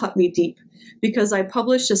awesome. Cut me deep. Because I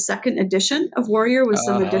published a second edition of Warrior with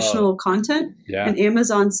some additional content. Yeah. And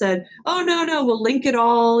Amazon said, oh, no, we'll link it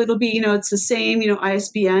all. It'll be, it's the same,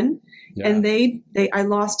 ISBN. Yeah. And I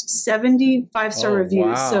lost 75-star reviews.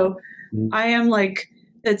 Wow. So I am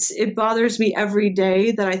it bothers me every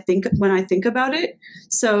day that when I think about it.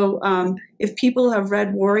 So if people have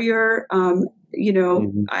read Warrior,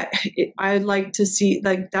 I'd like to see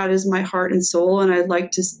that is my heart and soul, and I'd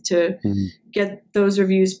like to get those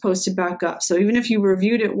reviews posted back up. So even if you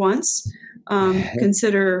reviewed it once,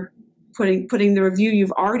 consider putting the review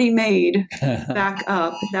you've already made back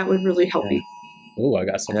up. That would really help me. Oh, I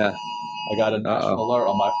got some. Yeah. I got a national alert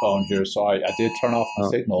on my phone here, so I did turn off the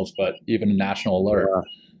signals, but even a national alert.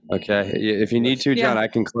 Okay. If you need to, John, I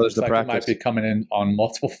can close the practice. It might be coming in on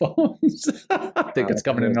multiple phones. I think it's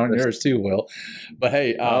coming in on yours too, Will. But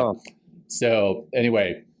hey, so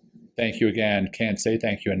anyway, thank you again. Can't say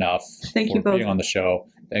thank you enough for being on the show.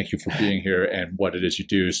 Thank you for being here and what it is you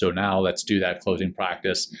do. So now let's do that closing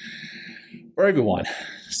practice for everyone.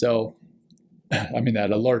 So,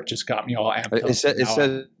 that alert just got me all amped up. It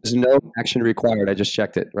says no action required. I just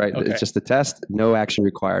checked it, right? Okay. It's just a test. No action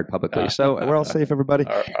required publicly. So we're all safe, everybody.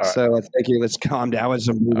 All right. So thank you. Let's calm down with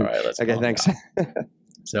some breathing. All right. Okay, thanks.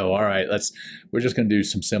 So, all right, we're just going to do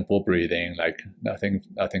some simple breathing, nothing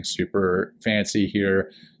super fancy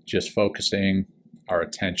here, just focusing our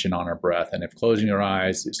attention on our breath. And if closing your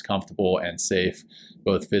eyes is comfortable and safe,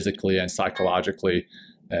 both physically and psychologically,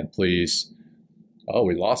 then please. Oh,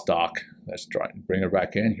 we lost Doc. Let's try and bring her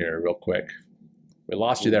back in here real quick. We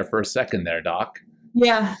lost you there for a second there, Doc.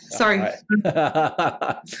 Yeah, sorry. All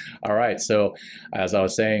right. All right. So as I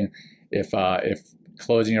was saying, if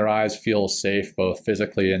closing your eyes feels safe, both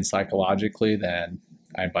physically and psychologically, then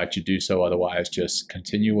I invite you to do so. Otherwise, just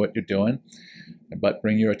continue what you're doing, but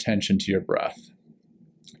bring your attention to your breath.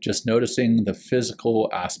 Just noticing the physical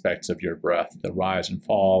aspects of your breath, the rise and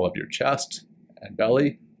fall of your chest and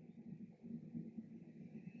belly.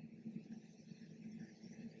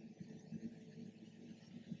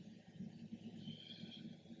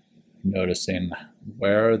 Noticing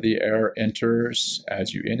where the air enters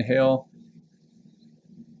as you inhale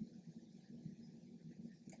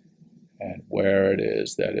and where it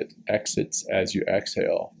is that it exits as you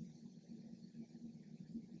exhale.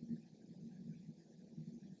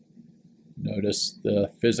 Notice the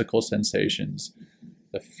physical sensations,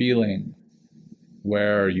 the feeling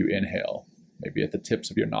where you inhale, maybe at the tips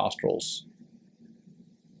of your nostrils.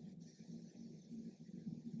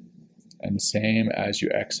 And the same as you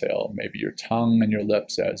exhale, maybe your tongue and your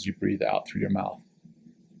lips as you breathe out through your mouth.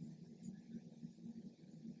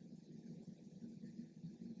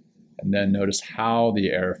 And then notice how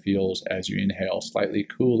the air feels as you inhale, slightly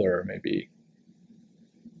cooler, maybe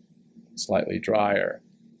slightly drier,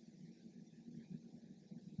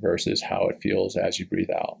 versus how it feels as you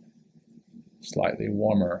breathe out, slightly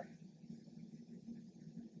warmer.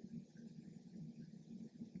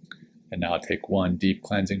 And now take one deep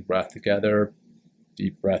cleansing breath together.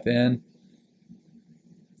 Deep breath in,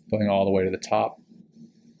 filling all the way to the top.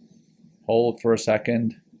 Hold for a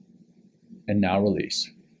second, and now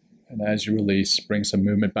release. And as you release, bring some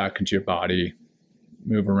movement back into your body.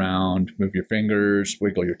 Move around, move your fingers,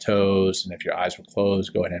 wiggle your toes, and if your eyes were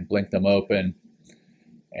closed, go ahead and blink them open.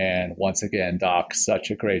 And once again, Doc,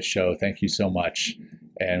 such a great show. Thank you so much.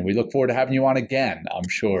 And we look forward to having you on again, I'm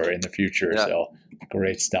sure, in the future. Yeah. So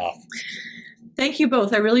great stuff. Thank you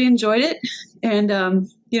both. I really enjoyed it. And, I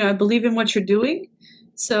believe in what you're doing.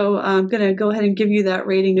 So I'm going to go ahead and give you that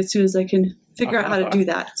rating as soon as I can figure out how to do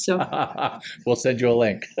that. So we'll send you a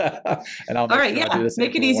link. And I'll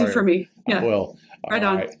make it easy for me. Yeah. I will. Right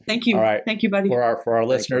on. Thank you. All right. Thank you, buddy. For our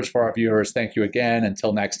listeners, for our viewers, thank you again.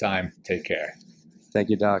 Until next time, take care. Thank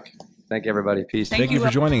you, Doc. Thank you, everybody. Peace. Thank you for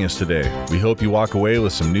joining us today. We hope you walk away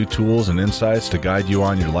with some new tools and insights to guide you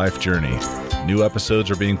on your life journey. New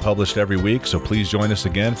episodes are being published every week, so please join us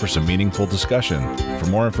again for some meaningful discussion. For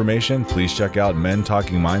more information, please check out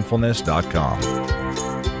mentalkingmindfulness.com.